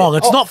got it wrong.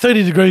 It's not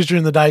 30 degrees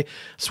during the day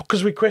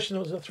because we questioned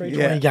it was a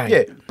 3:20 game.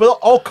 Yeah, but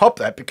I'll cop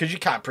that because you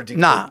can't predict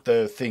Nah.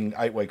 the thing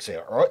 8 weeks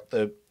out, right?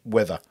 The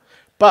weather.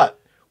 But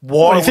why?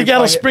 What, do you think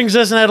Alice Springs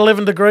hasn't had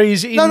 11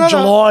 degrees in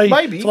July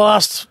maybe. for the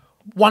last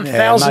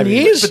 1,000 maybe.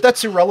 years? But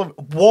that's irrelevant.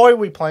 Why are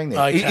we playing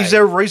there? Okay. Is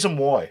there a reason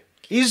why?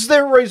 Is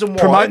there a reason why?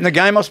 Promoting the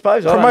game, I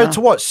suppose. Promoted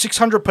to what?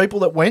 600 people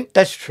that went?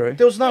 That's true.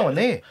 There was no one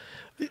there.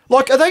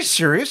 Like, are they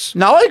serious?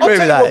 No, I agree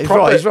with that. He's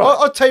right, he's right.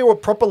 I'll tell you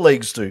what proper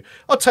leagues do.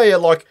 I'll tell you,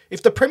 like,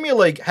 if the Premier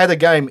League had a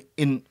game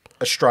in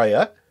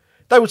Australia,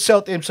 they would sell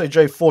it to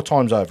MCG 4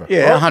 times over.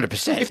 Yeah, right?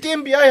 100%. If the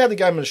NBA had a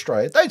game in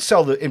Australia, they'd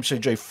sell the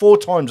MCG 4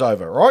 times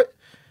over, right?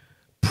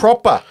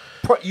 Proper.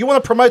 You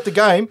want to promote the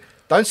game,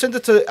 don't send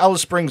it to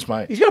Alice Springs,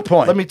 mate. He's got a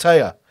point. Let me tell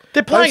you.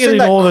 They're playing it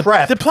in all the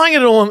crap. They're playing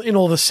it all in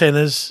all the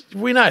centres.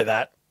 We know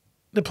that.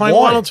 They're playing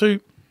Why? 1 or 2.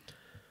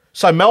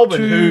 So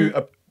Melbourne, who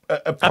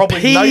are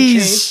probably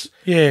appease,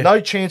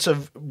 no chance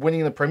of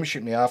winning the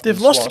premiership now. After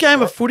They've lost a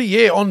game of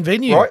footy, on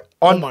venue, right?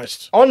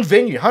 Almost on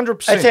venue,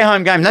 100%. That's their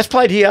home game. That's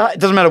played here. It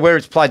doesn't matter where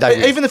it's played. They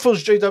win. Even if it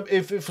was GW,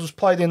 if it was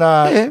played in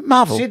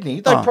Marvel.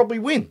 Sydney, they'd probably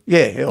win.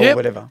 Yeah, or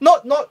whatever.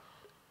 Not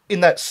in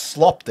that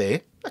slop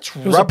there. That's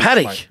was a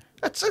paddock. Mate.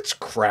 That's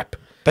crap.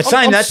 But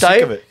I'm saying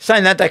sick of it.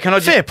 that, can I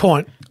just... Fair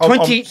point.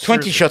 20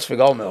 shots for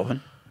goal,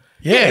 Melbourne.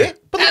 Yeah.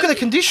 But look at the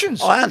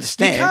conditions. I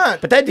understand. You can't.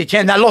 But they did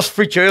chance. They lost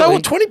Fritch early. They were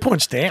 20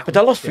 points down. But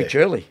they lost Fritch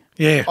early.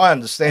 Yeah. I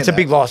understand. It's a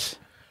big loss.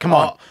 Come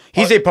on.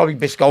 He's their probably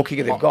best goal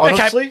kicker they've got.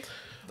 Honestly,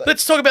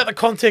 Let's talk about the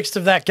context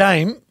of that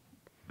game.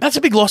 That's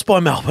a big loss by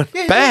Melbourne.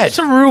 Yeah, Bad. It's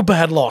a real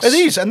bad loss. it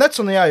is, and that's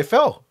on the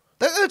AFL.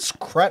 That's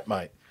crap,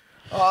 mate.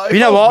 If You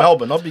know I was what?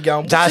 Melbourne, I'd be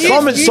going. Nah, Do you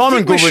Simon think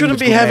Goodwin we shouldn't was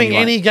be good having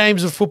anyway. any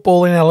games of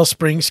football in Alice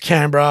Springs,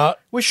 Canberra,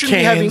 We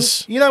shouldn't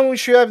Cairns. be having. You know when we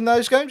should have in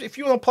those games? If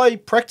you want to play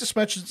practice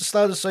matches at the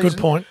start of the season, Good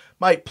point.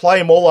 mate. Play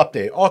them all up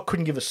there. I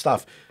couldn't give a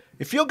stuff.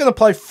 If you're going to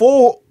play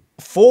four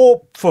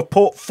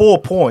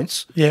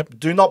points, Yep.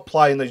 do not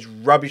play in these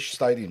rubbish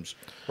stadiums.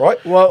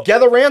 Right? Well-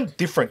 Gather round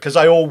different because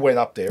they all went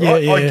up there.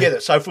 Right? Yeah, I yeah. get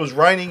it. So if it was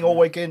raining all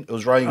weekend, it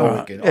was raining all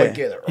weekend. I yeah.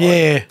 get it. Right?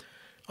 Yeah.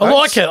 I Don't-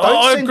 like it. don't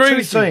I send agree two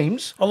with you.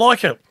 teams I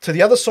like it. to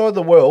the other side of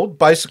the world,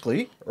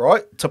 basically,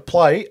 right, to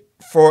play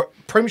for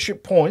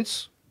premiership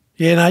points.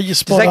 Yeah, no, you're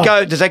spot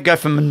on. Does that go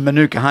for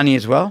Manuka Honey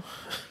as well?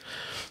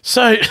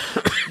 So,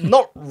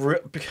 Not re-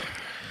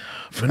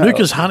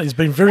 Manuka's Hunt has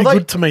been very Well, they-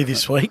 good to me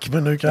this week.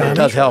 Manuka It Honey.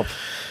 does help.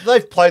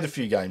 They've played a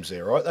few games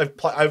there, right? They've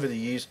played over the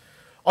years.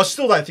 I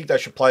still don't think they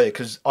should play there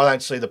because I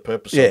don't see the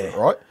purpose of it,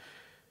 right?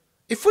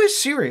 If we're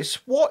serious,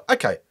 what?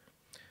 Okay,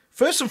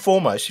 first and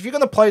foremost, if you're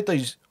going to play at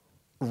these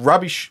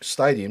rubbish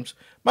stadiums,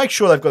 make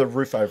sure they've got a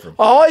roof over them.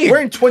 Oh, we're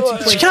in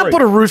 2023. You can't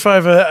put a roof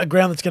over a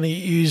ground that's going to get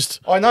used.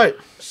 I know.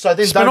 So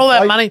then Spend don't all that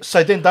play, money.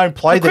 So then don't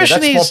play The there.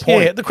 question That's is, my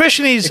point. yeah, the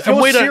question is, If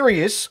you're we don't.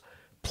 serious,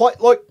 play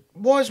like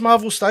why has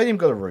Marvel Stadium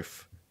got a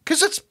roof?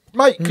 Because it's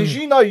mate. Because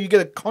you know you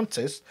get a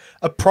contest,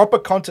 a proper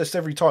contest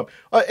every time.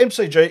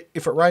 MCG,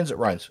 if it rains, it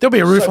rains. There'll be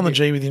a roof So on the be it.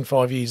 G within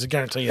 5 years. I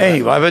guarantee you. that.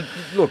 Anyway, but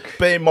look.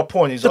 But my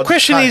point is, The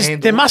question is,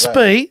 there must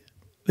be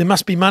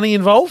money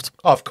involved.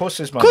 Oh, of course,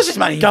 there's money. Of course there's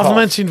money involved.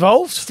 Government's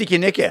involved. Stick your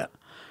neck out.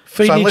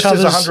 Feeding So each unless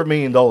there's other's. $100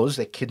 million,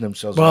 they're kidding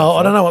themselves. Well,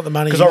 I don't know what the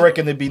money is. because I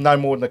reckon there'd be no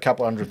more than a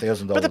couple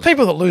 $100,000. But the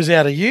people that lose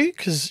out are you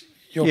because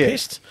you're Yeah.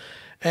 pissed.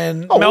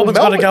 And well, Melbourne's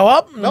got to Melbourne- go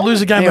up and Melbourne-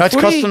 lose a game Anyway, of it's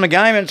footy. cost them a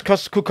game and could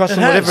cost It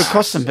them whatever has. it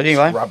cost them. But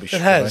anyway. It's rubbish. It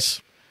for has.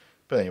 me.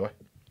 But anyway,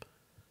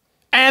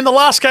 And the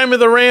last game of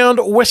the round,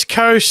 West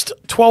Coast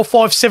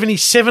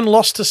 12-5-77,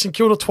 lost to St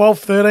Kilda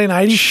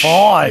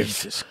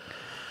 12-13-85.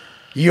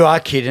 You are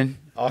kidding.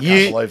 I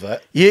can't believe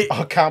that.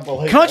 I can't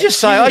believe. Can I that. just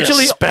say, Give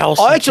me a spell,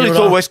 I actually St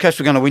thought Kilda. West Coast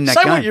were going to win that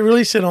Say game. what you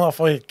really said on that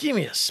for you. Give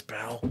me a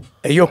spell.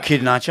 You're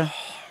kidding, aren't you?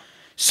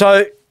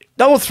 So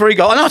they were 3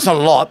 goals. I know it's not a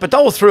lot, but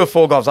they were 3 or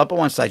 4 goals up at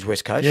one stage,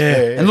 West Coast. Yeah.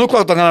 And looked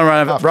like they're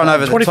going to run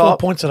over the 24 top.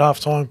 points at half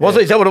time. Was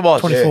it? Is that what it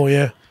was? 24,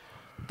 yeah.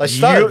 They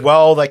started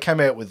well. They came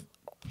out with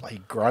a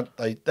grunt.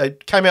 They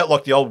came out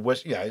like the old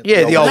West. You know,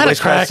 Yeah, the old had a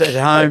West crack. Coast at they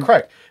home.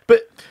 crack.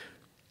 But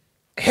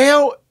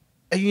how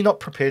are you not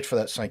prepared for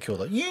that, St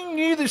Kilda? You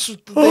knew this was.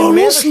 Oh,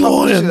 I was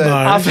lying, though.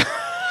 After-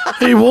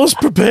 He was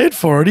prepared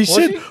for it. He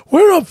said, he?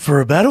 we're up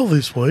for a battle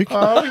this week.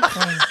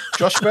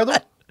 Josh Battle.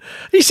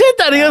 He said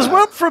that. He goes,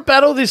 we're up for a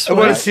battle this week.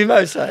 What did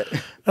Simo say?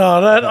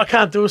 Oh, no, I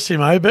can't do a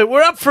Simo, but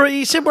we're up for.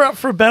 He said we're up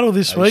for a battle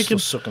this week. Still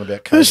And sucking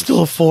about. there's Cody.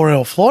 still a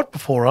 4-hour flight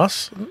before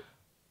us.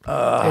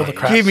 All the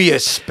crap. Give me a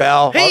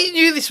spell. He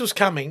knew this was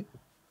coming.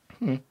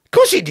 Of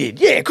course he did.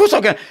 Yeah, of course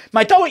I'm going to.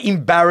 Mate, they were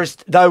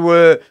embarrassed. They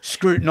were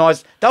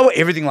scrutinised. They were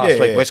everything last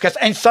week, yeah. West Coast.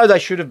 And so they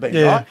should have been,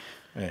 Yeah. right?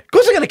 Of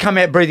course they're going to come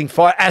out breathing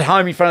fire at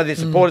home in front of their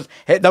supporters.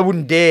 They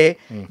wouldn't dare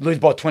lose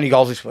by 20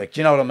 goals this week.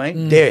 Do you know what I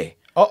mean? Dare.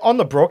 On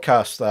the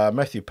broadcast,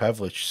 Matthew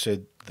Pavlich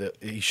said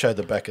he showed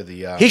the back of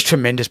the. He's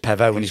tremendous,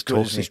 Pavo, when he's good,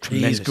 talking. isn't He's he?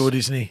 tremendous. He's good,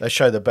 isn't he? They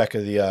showed the back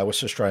of the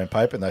West Australian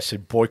paper, and they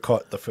said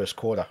boycott the first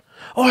quarter.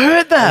 I heard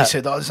And that. he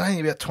said, "There's only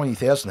about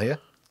 20,000 here."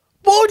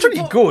 Why would you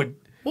Pretty good.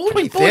 Why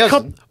would you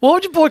 20,000. why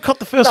would you boycott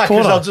the first No,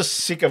 quarter? because I was just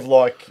sick of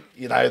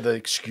the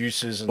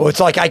excuses. And, Well, it's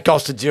like 8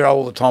 goals to 0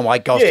 all the time,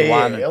 8 goals to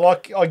 1. yeah,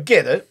 like I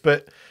get it,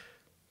 but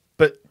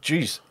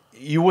geez,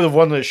 you would have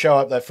wanted to show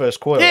up that first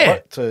quarter, Yeah.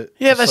 right?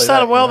 Yeah, to they see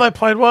started that, well. you know. They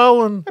played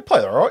well, and They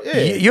played all right.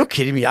 Yeah, You're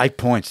kidding me, 8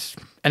 points.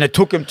 And it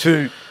took them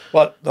to,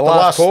 what, the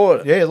last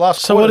quarter? Yeah,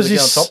 last So quarter what to is get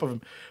this- on top of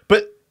them.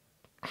 But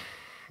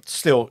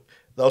still,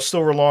 they'll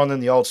still relying on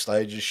the old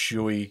stages,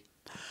 Shuey.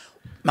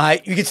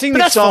 Mate, you can sing but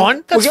this that's song.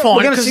 fine. That's We're fine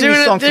going to because sing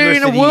this song for the they're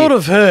rest in of a the world year.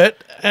 of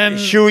hurt. And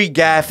Shuey,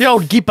 Gaff. the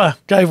old Gipper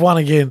gave one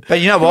again. But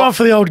you know Come what? on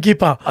for the old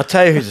Gipper. I'll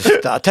tell you who's a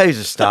star. I'll tell you who's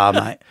a star,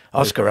 mate.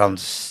 Oscar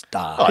Allen's a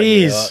star.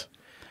 He yeah, is. right.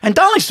 And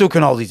Darling still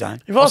can hold his own.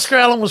 If Oscar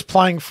Allen was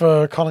playing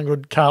for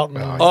Collingwood, Carlton,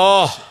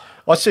 Oh,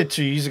 I said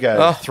 2 years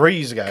ago, 3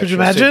 years ago. Could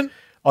you actually, I said imagine?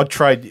 I'd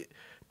trade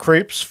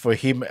Cripps for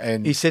him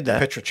and He said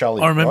that.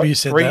 Petrocelli. I remember right? you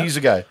said 3 that. years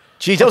ago.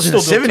 geez, that was in the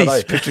still do it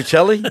 70s. today.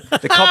 Petrocelli.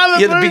 The, Ah,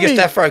 the the biggest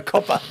movie. afro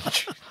copper.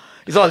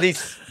 He's like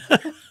this.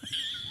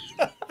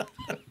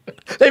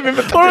 They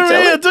remember I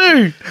remember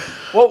Petrocelli? you do.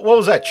 What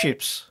was that,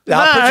 Chips? No,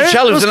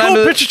 Petrocelli it was the name called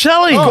of the-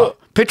 Petrocelli. Oh,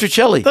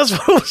 Petrocelli. That's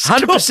what it was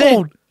 100%.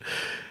 called.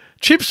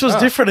 Chips was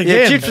different Yeah,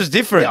 again. Chips was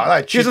different. Yeah, I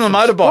know, She was on the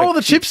Chips was- motorbike. What were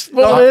the Chips?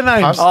 What were their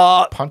names?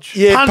 Punch.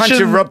 Yeah, Punch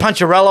and-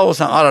 Puncharello or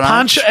something. I don't know.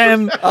 Punch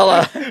and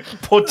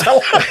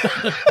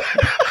Portella.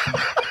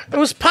 it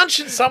was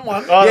Punch and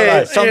someone. I don't Yeah,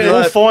 know. something We'll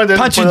like find it.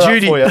 Punch and and put it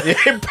Judy. up for you.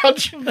 Yeah,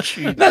 Punch and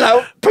Judy.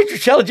 No,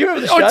 Petrocelli. Do you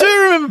remember the show? I do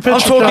remember I'm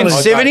talking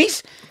Petrocelli.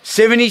 70s.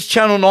 70s,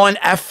 Channel 9,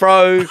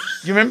 Afro. You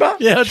remember?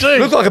 Yeah, I do.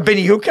 Looked like a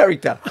Benny Hill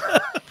character.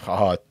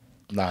 Oh,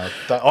 no.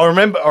 I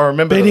remember.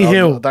 Benny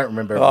Hill. I don't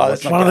remember. Oh,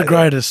 that's One of the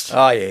greatest.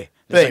 Oh, yeah.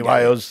 But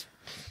anyway, it was.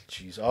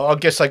 Jeez, I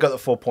guess they got the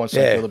 4 points.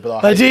 Yeah. Yeah.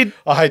 But They did.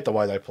 I hate the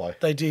way they play.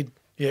 They did.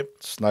 Yep.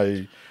 It's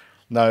no.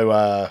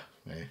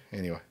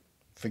 Anyway,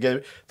 forget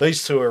it.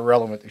 These two are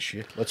irrelevant this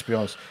year. Let's be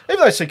honest.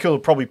 Even though St Kilda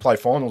probably play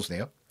finals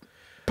now,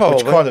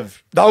 Probably. which kind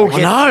of They'll I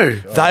get, know.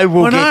 They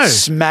will I know. get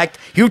smacked.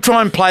 He'll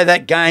try and play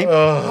that game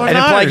and then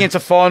know. play against a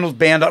finals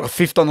bound up a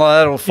fifth on the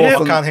ladder or fourth Yeah.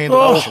 on I can't handle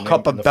Oh, watching them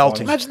copper in the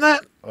belting. finals.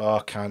 Imagine that. Oh,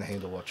 I can't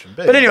handle watching.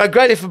 But anyway,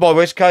 great effort by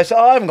West Coast.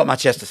 I haven't got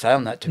much else to say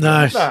on that. To be No.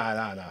 honest.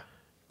 no.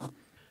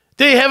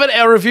 There you have it,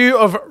 our review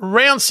of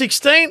round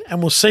 16, and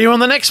we'll see you on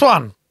the next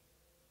one.